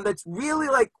spend it on that's really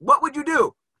like, what would you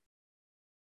do?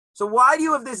 So why do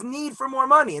you have this need for more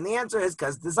money? And the answer is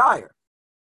because desire.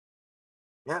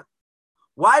 Yeah.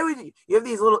 Why would you have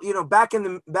these little, back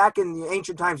in the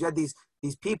ancient times, you had these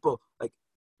people, like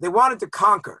they wanted to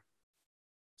conquer.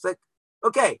 It's like,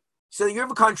 okay, so you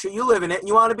have a country, you live in it, and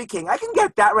you want to be king. I can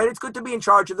get that, right? It's good to be in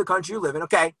charge of the country you live in,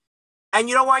 okay? And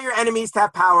you don't want your enemies to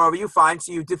have power over you, fine.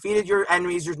 So you defeated your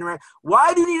enemies.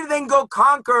 Why do you need to then go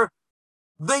conquer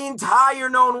the entire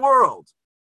known world?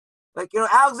 Like,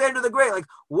 Alexander the Great, like,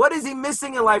 what is he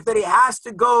missing in life that he has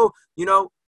to go,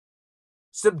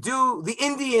 subdue the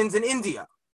Indians in India?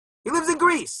 He lives in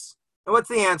Greece. And what's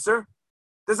the answer?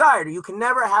 Desire. You can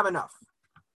never have enough.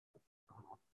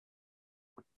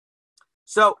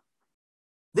 So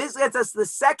this gets us to the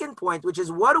second point, which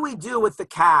is what do we do with the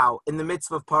cow in the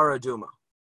mitzvah of paraduma?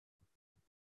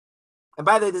 And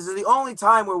by the way, this is the only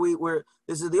time where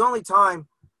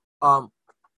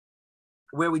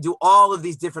we do all of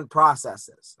these different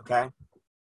processes. Okay,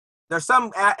 there's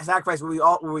some sacrifice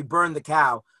where we burn the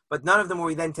cow, but none of them where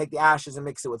we then take the ashes and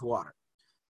mix it with water.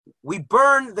 We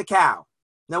burn the cow.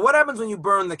 Now, what happens when you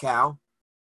burn the cow?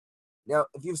 Now,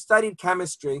 if you've studied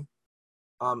chemistry,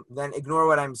 then ignore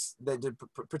what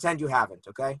pretend you haven't,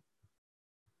 okay?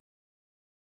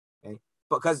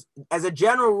 Because as a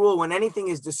general rule, when anything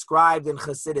is described in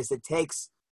Chassidus, it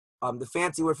takes, the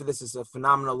fancy word for this is a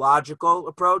phenomenological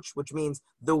approach, which means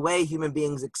the way human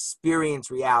beings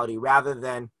experience reality rather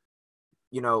than,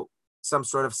 some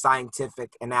sort of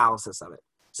scientific analysis of it.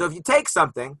 So if you take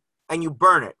something and you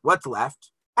burn it, what's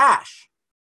left? Ash,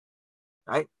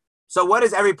 right? So what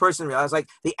does every person realize? Like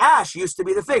the ash used to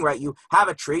be the thing, right? You have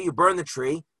a tree, you burn the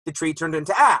tree turned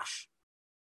into ash.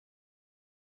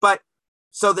 But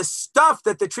so the stuff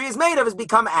that the tree is made of has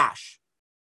become ash.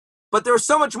 But there was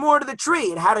so much more to the tree.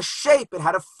 It had a shape, it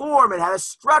had a form, it had a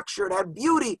structure, it had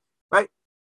beauty, right?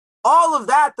 All of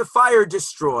that the fire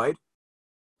destroyed.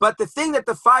 But the thing that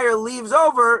the fire leaves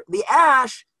over, the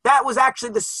ash, that was actually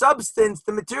the substance,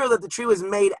 the material that the tree was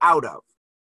made out of.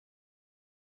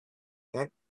 Okay?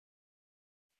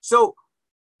 So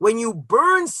when you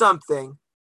burn something,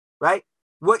 right,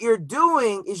 what you're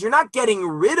doing is you're not getting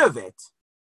rid of it.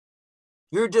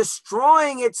 You're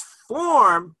destroying its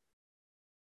form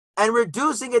and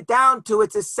reducing it down to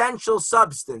its essential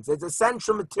substance, its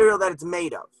essential material that it's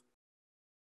made of.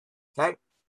 Okay?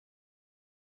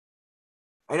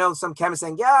 I know some chemists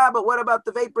saying, yeah, but what about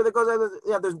the vapor that goes out?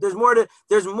 Yeah,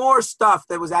 there's more stuff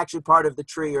that was actually part of the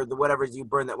tree or the whatever you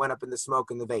burn that went up in the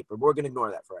smoke and the vapor. But we're going to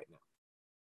ignore that for right now.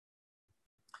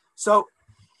 So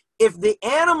if the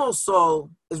animal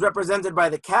soul is represented by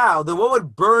the cow, then what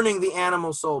would burning the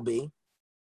animal soul be?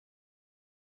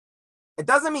 It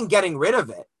doesn't mean getting rid of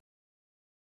it.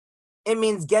 It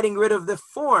means getting rid of the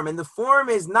form. And the form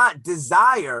is not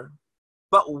desire,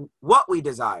 but what we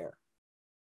desire.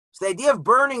 So the idea of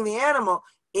burning the animal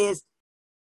is,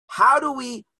 how do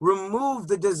we remove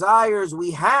the desires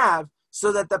we have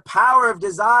so that the power of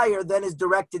desire then is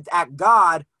directed at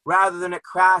God rather than at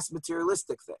crass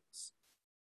materialistic things?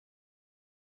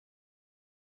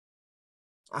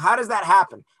 How does that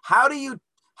happen? How do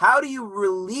you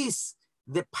release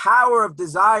the power of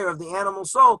desire of the animal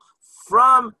soul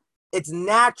from its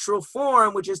natural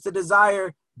form, which is to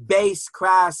desire base,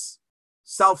 crass,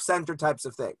 self-centered types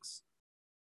of things?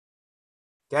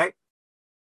 Okay?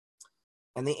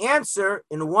 And the answer,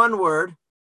 in one word,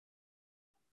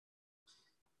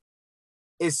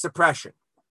 is suppression.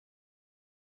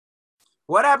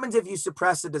 What happens if you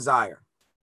suppress a desire?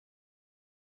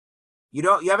 You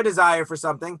have a desire for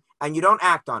something and you don't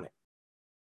act on it.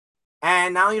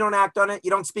 And now you don't act on it,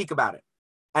 you don't speak about it.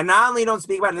 And not only you don't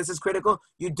speak about it, and this is critical,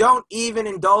 you don't even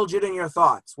indulge it in your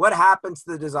thoughts. What happens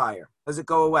to the desire? Does it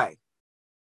go away?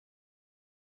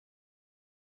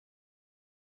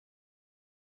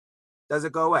 Does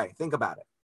it go away? Think about it.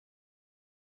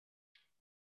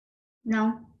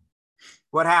 No.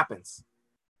 What happens?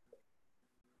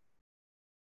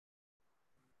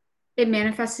 It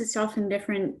manifests itself in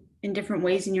different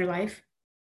ways in your life.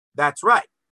 That's right.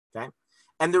 Okay.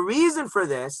 And the reason for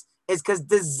this is because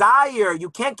desire, you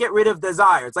can't get rid of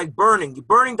desire. It's like burning.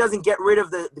 Burning doesn't get rid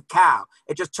of the cow.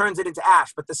 It just turns it into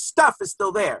ash, but the stuff is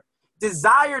still there.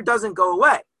 Desire doesn't go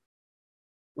away.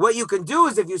 What you can do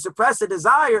is, if you suppress a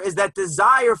desire, is that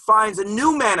desire finds a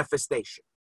new manifestation.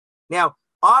 Now,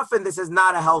 often this is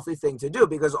not a healthy thing to do,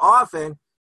 because often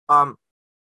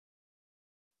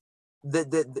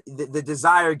the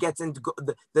desire gets into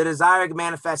the desire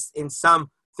manifests in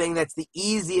something that's the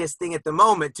easiest thing at the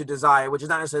moment to desire, which is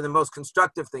not necessarily the most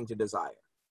constructive thing to desire.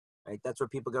 Right? That's where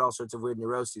people get all sorts of weird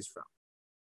neuroses from.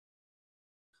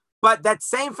 But that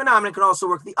same phenomenon can also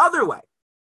work the other way.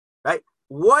 Right?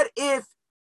 What if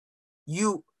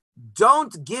you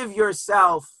don't give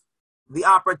yourself the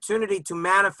opportunity to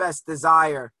manifest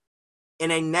desire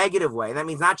in a negative way? That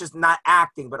means not just not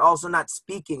acting, but also not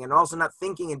speaking and also not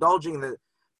thinking, indulging in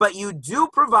but you do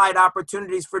provide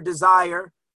opportunities for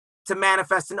desire to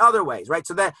manifest in other ways, right?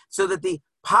 So that the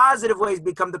positive ways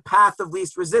become the path of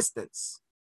least resistance.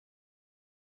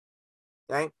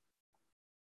 Okay? In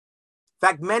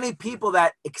fact, many people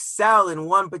that excel in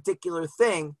one particular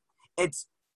thing, it's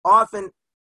often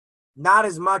not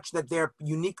as much that they're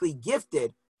uniquely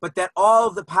gifted, but that all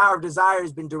of the power of desire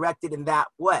has been directed in that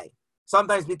way.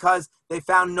 Sometimes because they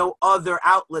found no other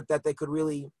outlet that they could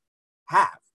really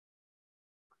have.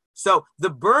 So the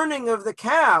burning of the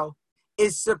cow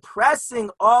is suppressing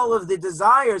all of the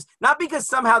desires, not because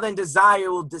somehow then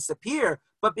desire will disappear,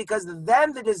 but because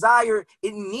then the desire,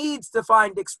 it needs to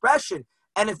find expression.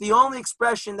 And if the only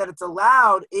expression that it's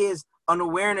allowed is an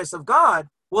awareness of God,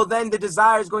 well, then the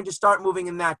desire is going to start moving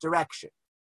in that direction.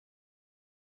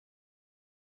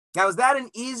 Now, is that an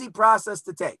easy process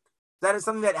to take? That is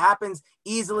something that happens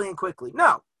easily and quickly?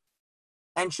 No.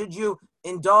 And should you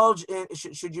indulge in,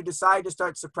 should you decide to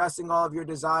start suppressing all of your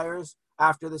desires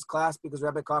after this class because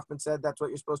Rabbi Kaufman said that's what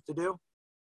you're supposed to do?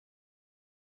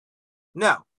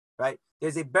 No, right?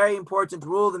 There's a very important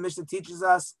rule the Mishnah teaches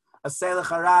us, a Selech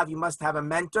Harav, you must have a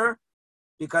mentor,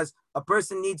 because a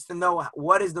person needs to know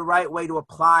what is the right way to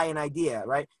apply an idea,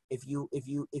 right? If you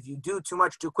do too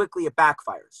much too quickly, it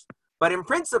backfires. But in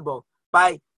principle,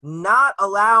 by not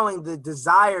allowing the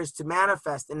desires to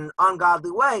manifest in an ungodly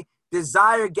way,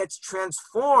 desire gets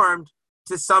transformed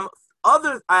to some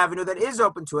other avenue that is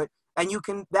open to it, and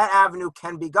that avenue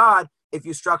can be God if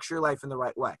you structure your life in the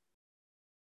right way.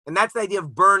 And that's the idea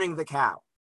of burning the cow.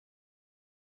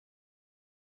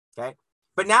 Okay?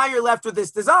 But now you're left with this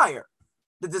desire.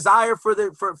 The desire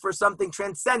for something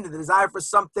transcendent, the desire for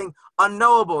something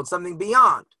unknowable and something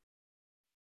beyond.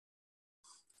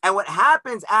 And what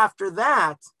happens after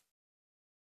that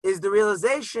is the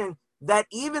realization that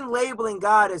even labeling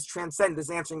God as transcendent, this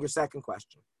is answering your second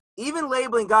question, even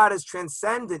labeling God as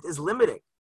transcendent is limiting.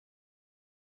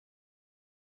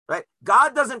 Right?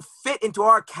 God doesn't fit into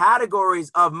our categories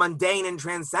of mundane and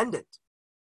transcendent.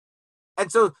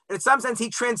 And so in some sense, he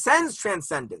transcends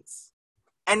transcendence.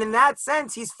 And in that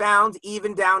sense, he's found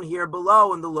even down here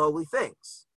below in the lowly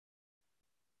things.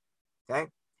 Okay?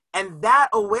 And that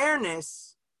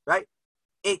awareness, right?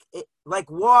 It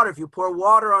like water, if you pour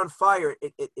water on fire,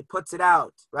 it puts it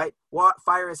out, right?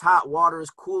 Fire is hot, water is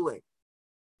cooling.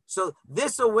 So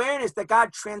this awareness that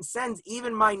God transcends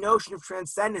even my notion of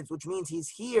transcendence, which means he's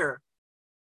here,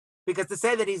 because to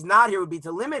say that he's not here would be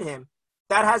to limit him,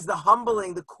 that has the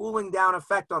humbling, the cooling down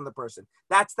effect on the person.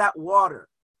 That's that water.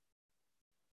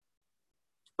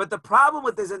 But the problem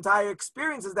with this entire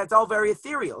experience is that's all very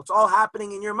ethereal. It's all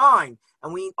happening in your mind.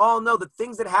 And we all know that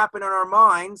things that happen in our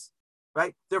minds,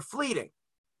 right, they're fleeting.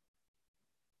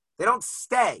 They don't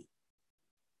stay.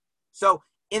 So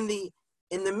in the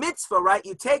mitzvah, right,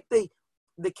 you take the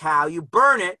cow, you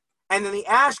burn it, and then the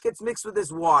ash gets mixed with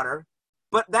this water.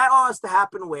 But that all has to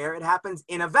happen where? It happens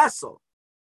in a vessel,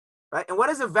 right? And what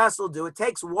does a vessel do? It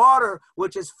takes water,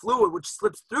 which is fluid, which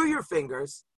slips through your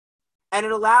fingers, and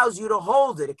it allows you to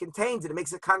hold it. It contains it. It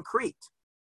makes it concrete.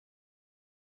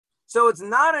 So it's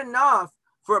not enough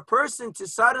for a person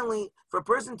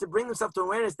to bring themselves to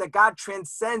awareness that God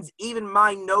transcends even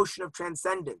my notion of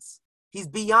transcendence. He's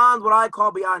beyond what I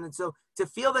call beyond. And so to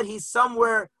feel that he's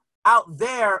somewhere out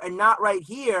there and not right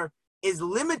here is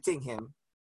limiting him.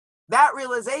 That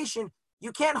realization,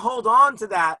 you can't hold on to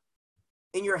that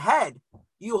in your head.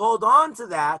 You hold on to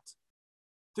that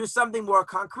through something more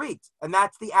concrete. And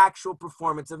that's the actual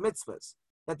performance of mitzvahs.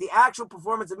 That the actual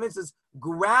performance of mitzvahs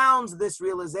grounds this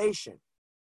realization.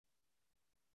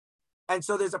 And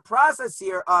so there's a process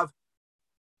here of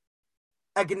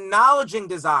acknowledging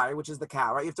desire, which is the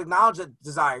cow, right? You have to acknowledge that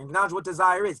desire, acknowledge what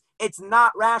desire is. It's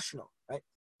not rational, right?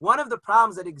 One of the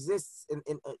problems that exists in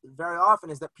very often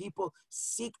is that people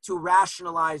seek to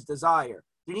rationalize desire.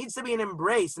 There needs to be an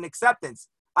embrace, an acceptance.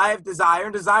 I have desire,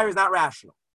 and desire is not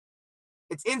rational.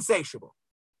 It's insatiable.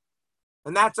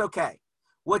 And that's okay.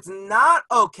 What's not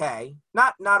okay,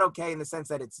 not okay in the sense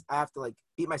that I have to like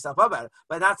beat myself up at it,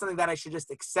 but not something that I should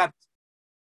just accept,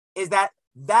 is that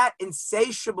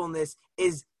insatiableness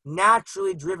is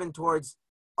naturally driven towards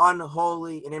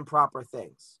unholy and improper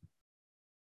things.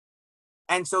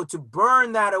 And so to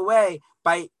burn that away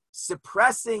by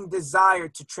suppressing desire,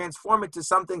 to transform it to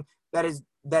something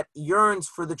that yearns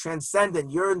for the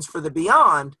transcendent, yearns for the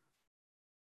beyond,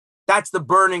 that's the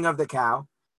burning of the cow.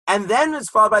 And then it's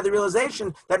followed by the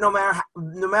realization that no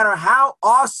matter how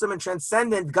awesome and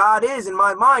transcendent God is in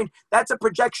my mind, that's a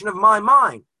projection of my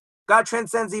mind. God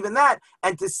transcends even that.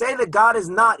 And to say that God is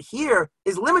not here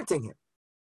is limiting him.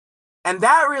 And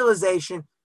that realization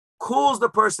cools the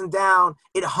person down.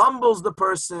 It humbles the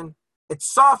person. It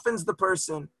softens the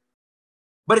person.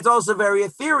 But it's also very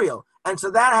ethereal. And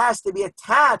so that has to be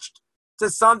attached to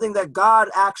something that God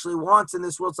actually wants in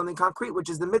this world, something concrete, which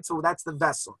is the mitzvah. That's the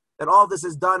vessel. That all this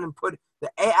is done and put,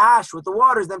 the ash with the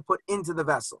water is then put into the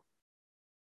vessel.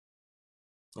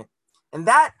 And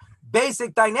that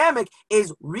basic dynamic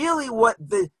is really what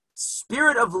the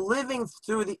spirit of living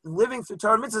through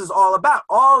Torah mitzvahs is all about.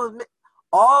 All of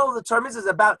the Torah mitzvahs is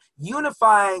about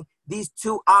unifying these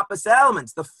two opposite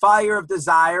elements, the fire of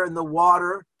desire and the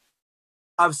water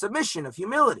of submission, of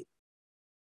humility.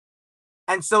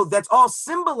 And so that's all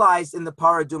symbolized in the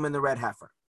paradum and the red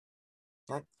heifer.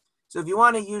 Okay? So if you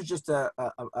want to use just a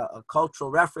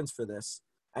cultural reference for this,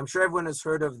 I'm sure everyone has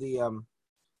heard of the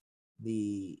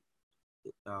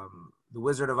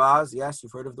Wizard of Oz. Yes,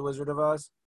 you've heard of the Wizard of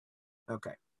Oz?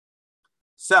 Okay.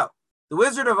 So the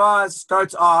Wizard of Oz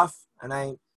starts off,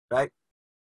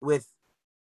 with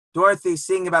Dorothy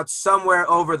singing about somewhere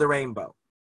over the rainbow.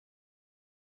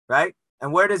 Right?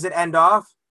 And where does it end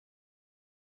off?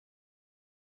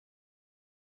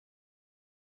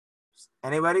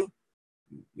 Anybody?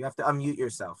 You have to unmute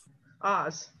yourself.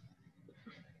 Oz.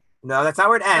 No, that's not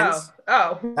where it ends.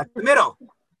 Oh. That's the middle.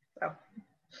 Oh.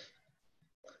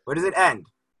 Where does it end?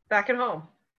 Back at home.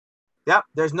 Yep,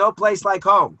 there's no place like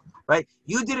home, right?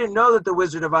 You didn't know that the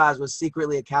Wizard of Oz was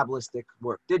secretly a Kabbalistic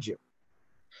work, did you?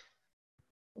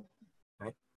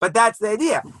 Right? But that's the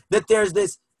idea, that there's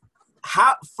this,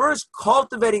 first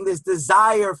cultivating this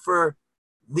desire for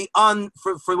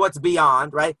for what's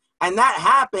beyond, right? And that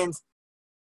happens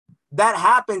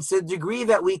to the degree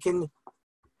that we can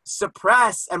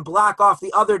suppress and block off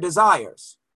the other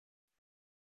desires.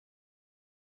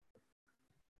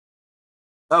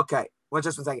 Okay,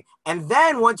 just 1 second. And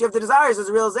then once you have the desires, there's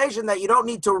a realization that you don't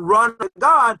need to run with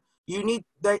God. You need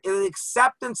the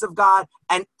acceptance of God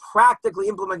and practically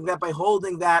implementing that by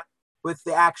holding that with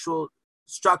the actual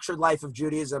structured life of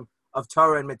Judaism, of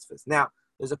Torah and mitzvahs. Now,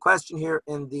 there's a question here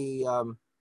in the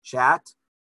chat.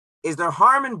 Is there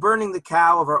harm in burning the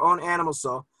cow of our own animal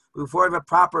soul before we have a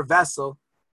proper vessel,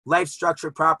 life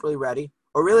structure properly ready,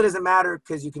 or really doesn't matter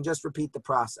because you can just repeat the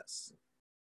process.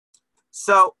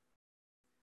 So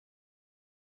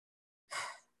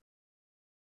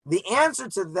the answer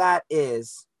to that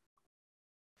is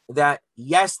that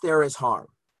yes, there is harm.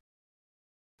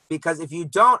 Because if you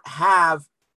don't have,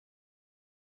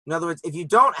 in other words, if you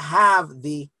don't have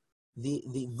the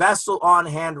vessel on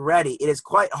hand ready, it is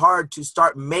quite hard to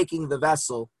start making the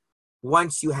vessel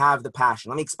once you have the passion.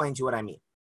 Let me explain to you what I mean.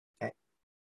 Okay.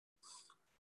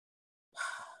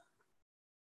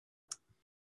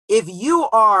 If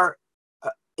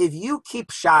you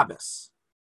keep Shabbos,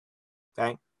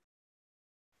 okay,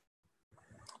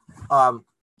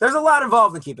 there's a lot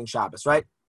involved in keeping Shabbos, right?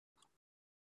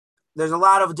 There's a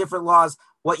lot of different laws,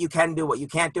 what you can do, what you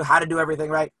can't do, how to do everything,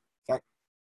 right? Okay.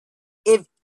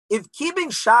 If keeping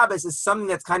Shabbos is something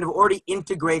that's kind of already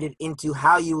integrated into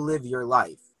how you live your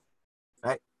life,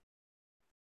 right?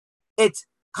 It's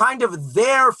kind of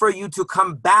there for you to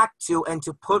come back to and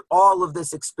to put all of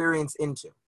this experience into.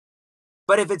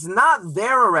 But if it's not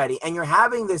there already and you're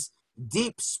having this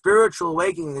deep spiritual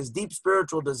awakening, this deep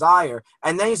spiritual desire,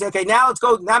 and then you say, okay, now let's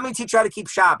go, now I'm going to teach you how to keep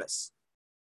Shabbos.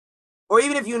 Or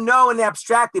even if you know in the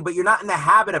abstractly, but you're not in the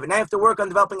habit of it, now you have to work on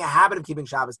developing a habit of keeping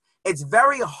Shabbos. It's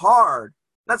very hard.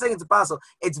 I'm not saying it's impossible.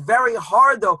 It's very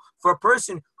hard, though, for a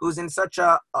person who's in such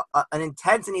an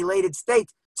intense and elated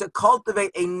state to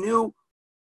cultivate a new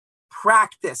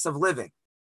practice of living.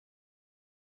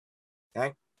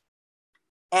 Okay?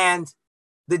 And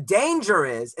the danger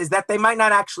is that they might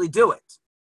not actually do it.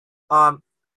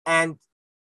 And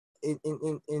in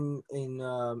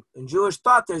Jewish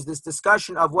thought, there's this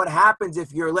discussion of what happens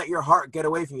if you let your heart get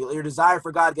away from you, let your desire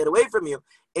for God get away from you,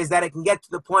 is that it can get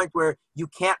to the point where you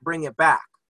can't bring it back.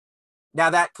 Now,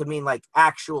 that could mean like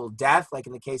actual death, like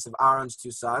in the case of Aaron's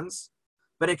two sons,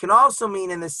 but it can also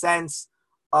mean in the sense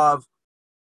of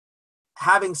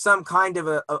having some kind of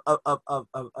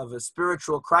a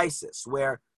spiritual crisis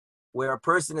where a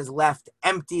person is left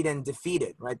emptied and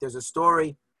defeated, right? There's a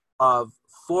story of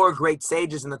 4 great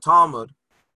sages in the Talmud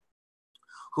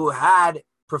who had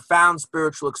profound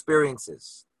spiritual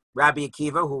experiences. Rabbi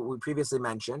Akiva, who we previously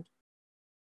mentioned,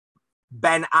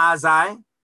 Ben Azai,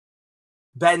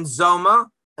 Ben Zoma,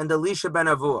 and Elisha ben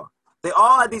Avua. They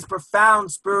all had these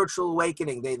profound spiritual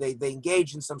awakening. They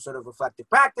engaged in some sort of reflective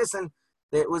practice, and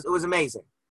it was amazing.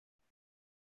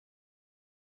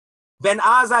 Ben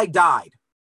Azai died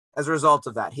as a result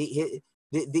of that. He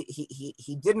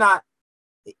did not,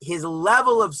 his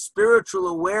level of spiritual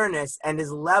awareness and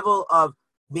his level of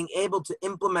being able to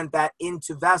implement that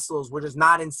into vessels were just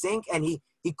not in sync, and he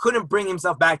couldn't bring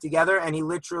himself back together, and he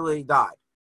literally died.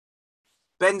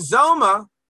 Ben Zoma,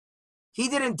 he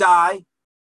didn't die,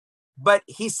 but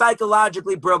he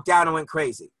psychologically broke down and went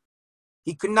crazy.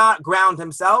 He could not ground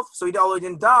himself, so although he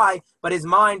didn't die, but his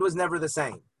mind was never the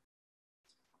same.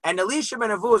 And Elisha ben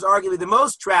Avua is arguably the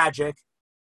most tragic.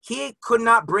 He could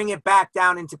not bring it back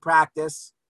down into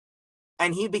practice,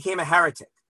 and he became a heretic.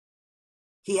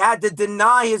 He had to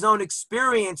deny his own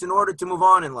experience in order to move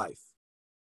on in life.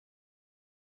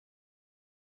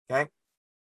 Okay?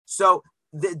 So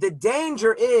the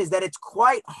danger is that it's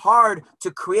quite hard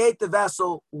to create the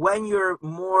vessel when you're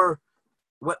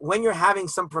having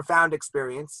some profound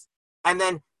experience. And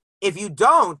then if you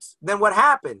don't, then what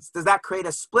happens? Does that create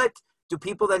a split? Do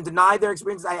people then deny their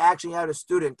experiences? I actually had a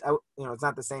student, it's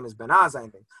not the same as Ben Azai or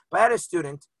anything, but I had a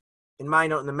student in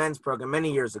Mayanot in the men's program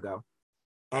many years ago.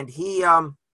 And he,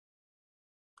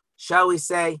 shall we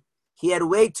say, he had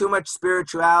way too much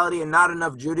spirituality and not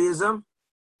enough Judaism.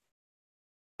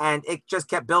 And it just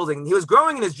kept building. He was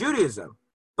growing in his Judaism,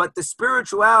 but the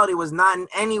spirituality was not in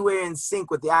anywhere in sync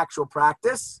with the actual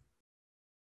practice.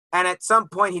 And at some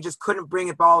point, he just couldn't bring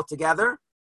it all together.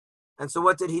 And so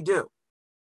what did he do?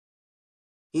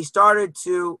 He started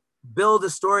to build a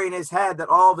story in his head that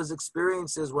all of his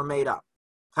experiences were made up,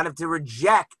 kind of to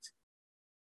reject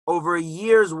over a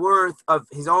year's worth of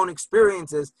his own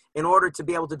experiences in order to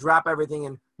be able to drop everything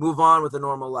and move on with a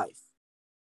normal life.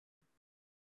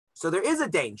 So there is a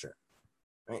danger,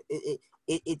 right?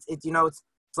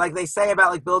 It's like they say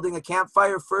about like building a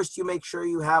campfire. First, you make sure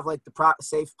you have like the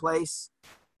safe place,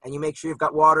 and you make sure you've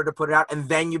got water to put it out, and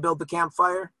then you build the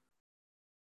campfire.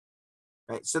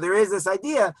 Right? So there is this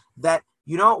idea that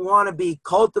you don't want to be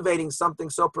cultivating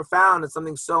something so profound and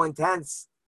something so intense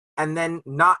and then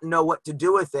not know what to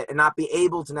do with it and not be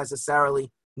able to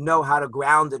necessarily know how to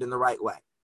ground it in the right way.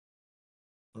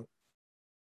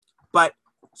 But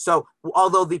so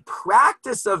although the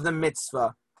practice of the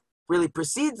mitzvah really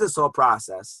precedes this whole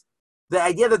process, the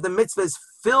idea that the mitzvah is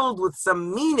filled with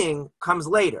some meaning comes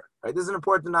later. Right? This is an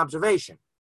important observation.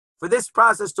 for this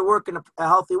process to work in a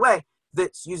healthy way,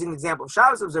 that's using the example of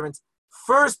Shabbos observance,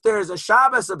 first there's a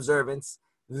Shabbos observance,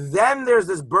 then there's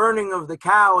this burning of the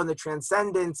cow and the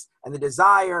transcendence and the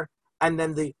desire, and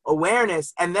then the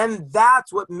awareness, and then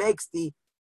that's what makes the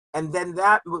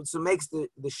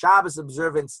Shabbos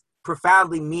observance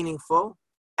profoundly meaningful,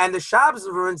 and the Shabbos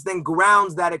observance then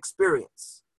grounds that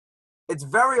experience. It's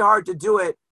very hard to do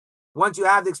it once you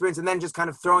have the experience and then just kind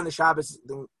of throw in the Shabbos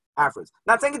thing afterwards.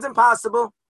 Not saying it's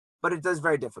impossible, but it is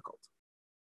very difficult.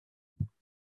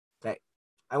 Okay,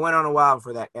 I went on a while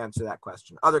for that answer that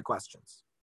question. Other questions?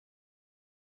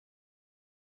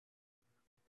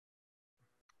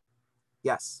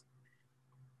 Yes.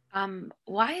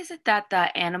 Why is it that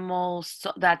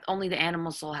only the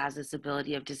animal soul has this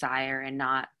ability of desire and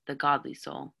not the godly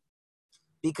soul?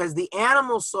 Because the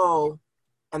animal soul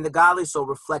and the godly soul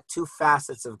reflect two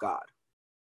facets of God.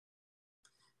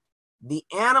 The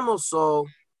animal soul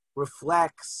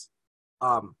reflects,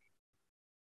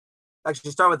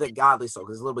 actually start with the godly soul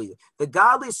because it's a little bit easier. The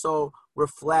godly soul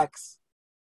reflects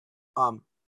the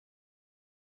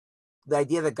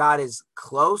idea that God is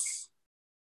close,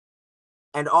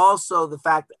 and also the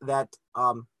fact that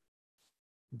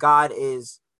God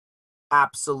is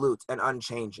absolute and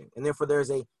unchanging, and therefore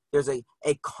there's a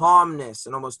calmness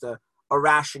and almost a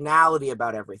rationality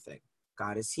about everything.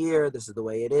 God is here. This is the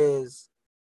way it is.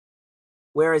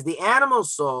 Whereas the animal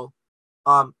soul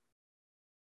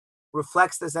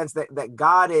reflects the sense that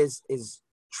God is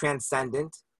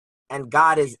transcendent, and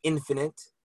God is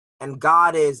infinite, and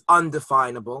God is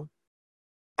undefinable,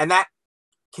 and that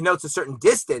connotes a certain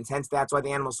distance. Hence, that's why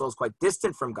the animal soul is quite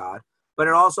distant from God. But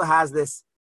it also has this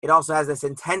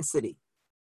intensity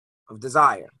of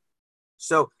desire.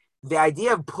 So the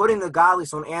idea of putting the godly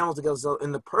soul and animal together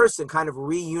in the person kind of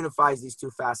reunifies these two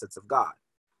facets of God.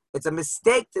 It's a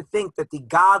mistake to think that the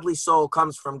godly soul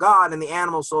comes from God and the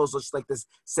animal soul is just like this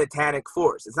satanic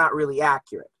force. It's not really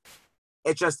accurate.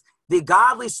 It's just the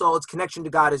godly soul, its connection to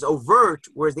God is overt,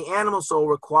 whereas the animal soul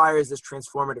requires this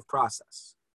transformative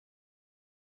process.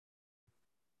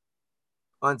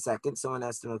 1 second, someone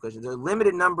asked another question. There's a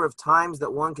limited number of times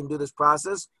that one can do this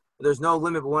process. There's no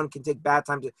limit, but one can take bad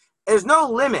time to. There's no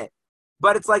limit,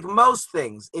 but it's like most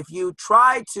things. If you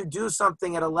try to do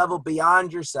something at a level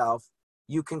beyond yourself,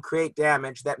 you can create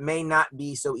damage that may not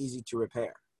be so easy to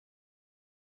repair.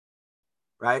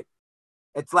 Right?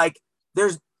 It's like,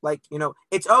 there's like,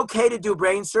 it's okay to do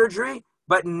brain surgery,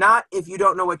 but not if you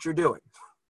don't know what you're doing.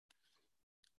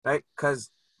 Right? Because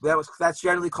that's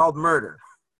generally called murder.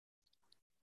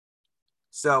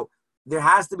 So there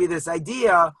has to be this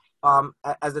idea,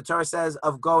 as the Torah says,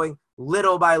 of going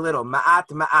little by little, ma'at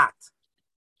ma'at.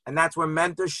 And that's where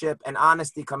mentorship and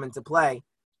honesty come into play.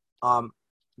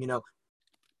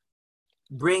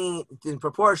 Bringing it in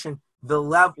proportion, the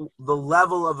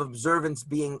level of observance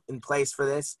being in place for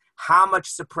this, how much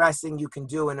suppressing you can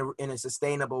do in a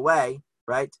sustainable way,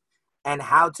 right? And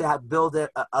how to build an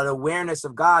awareness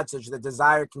of God such that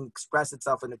desire can express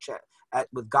itself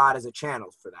with God as a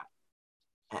channel for that.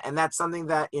 And that's something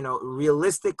that,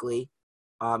 realistically,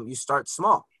 you start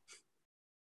small.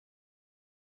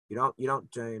 You don't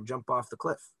jump off the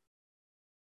cliff.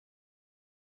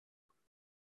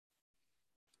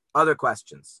 Other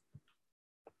questions?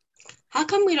 How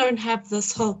come we don't have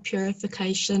this whole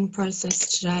purification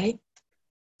process today?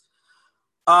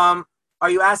 Are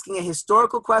you asking a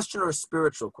historical question or a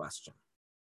spiritual question?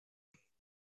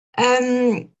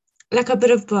 Like a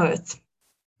bit of both.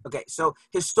 Okay, so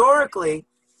historically,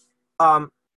 when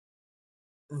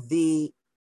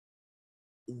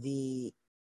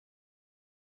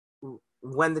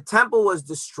the temple was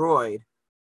destroyed,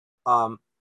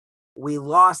 we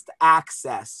lost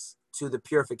access to the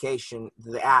purification, to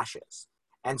the ashes.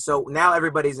 And so now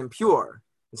everybody's impure.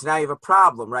 And so now you have a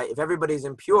problem, right? If everybody's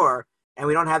impure and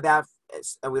we don't have that,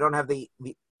 and we don't have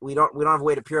we don't have a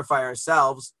way to purify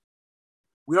ourselves,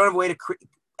 we don't have a way to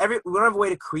we don't have a way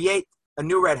to create a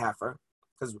new red heifer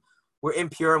because we're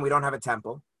impure and we don't have a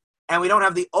temple. And we don't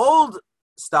have the old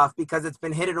stuff because it's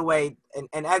been hidden away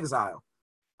in exile.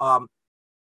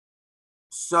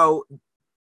 So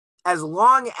as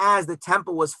long as the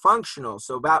temple was functional,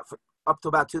 so up to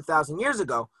about 2,000 years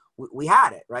ago, we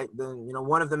had it, right?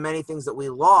 One of the many things that we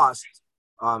lost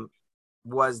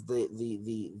was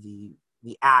the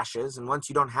ashes. And once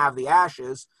you don't have the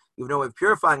ashes, you have no way of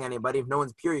purifying anybody. If no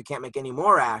one's pure, you can't make any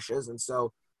more ashes. And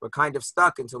so we're kind of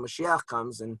stuck until Mashiach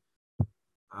comes and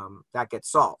that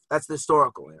gets solved. That's the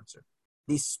historical answer.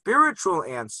 The spiritual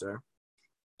answer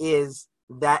is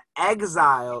that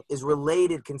exile is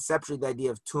related conceptually to the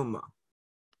idea of tumah,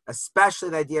 especially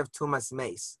the idea of tumas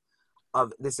meis.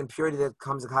 of this impurity that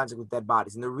comes in contact with dead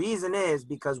bodies. And the reason is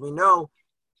because we know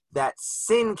that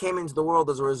sin came into the world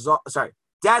as a result,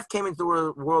 death came into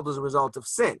the world as a result of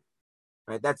sin,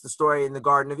 right? That's the story in the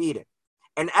Garden of Eden.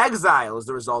 And exile is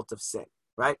the result of sin,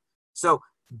 right? So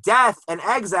death and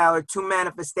exile are two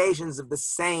manifestations of the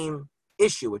same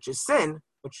issue, which is sin,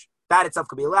 which that itself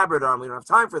could be elaborated on. We don't have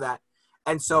time for that.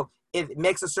 And so it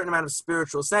makes a certain amount of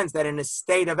spiritual sense that in a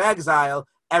state of exile,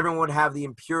 everyone would have the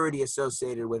impurity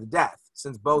associated with death,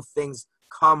 since both things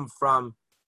come from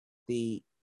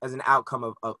as an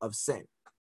outcome of sin.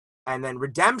 And then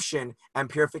redemption and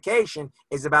purification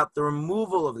is about the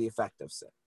removal of the effect of sin.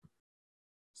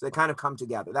 So they kind of come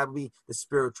together. That would be the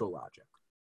spiritual logic.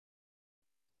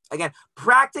 Again,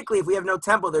 practically, if we have no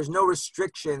temple, there's no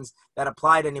restrictions that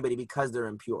apply to anybody because they're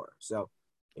impure. So,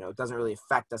 it doesn't really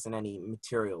affect us in any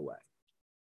material way.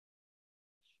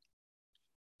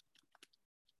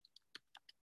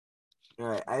 All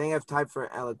right, I think I have time for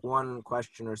like one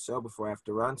question or so before I have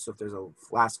to run. So if there's a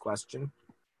last question.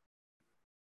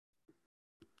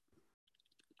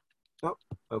 Oh,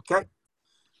 okay.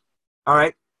 All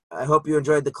right. I hope you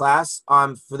enjoyed the class.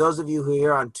 For those of you who are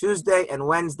here on Tuesday and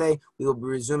Wednesday, we will be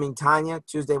resuming Tanya.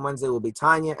 Tuesday and Wednesday will be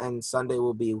Tanya, and Sunday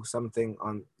will be something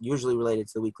usually related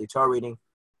to the weekly Torah reading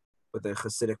with a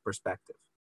Hasidic perspective.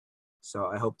 So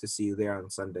I hope to see you there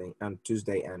on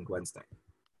Tuesday and Wednesday.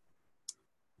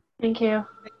 Thank you.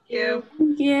 Thank you.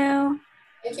 Thank you.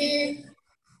 Thank you.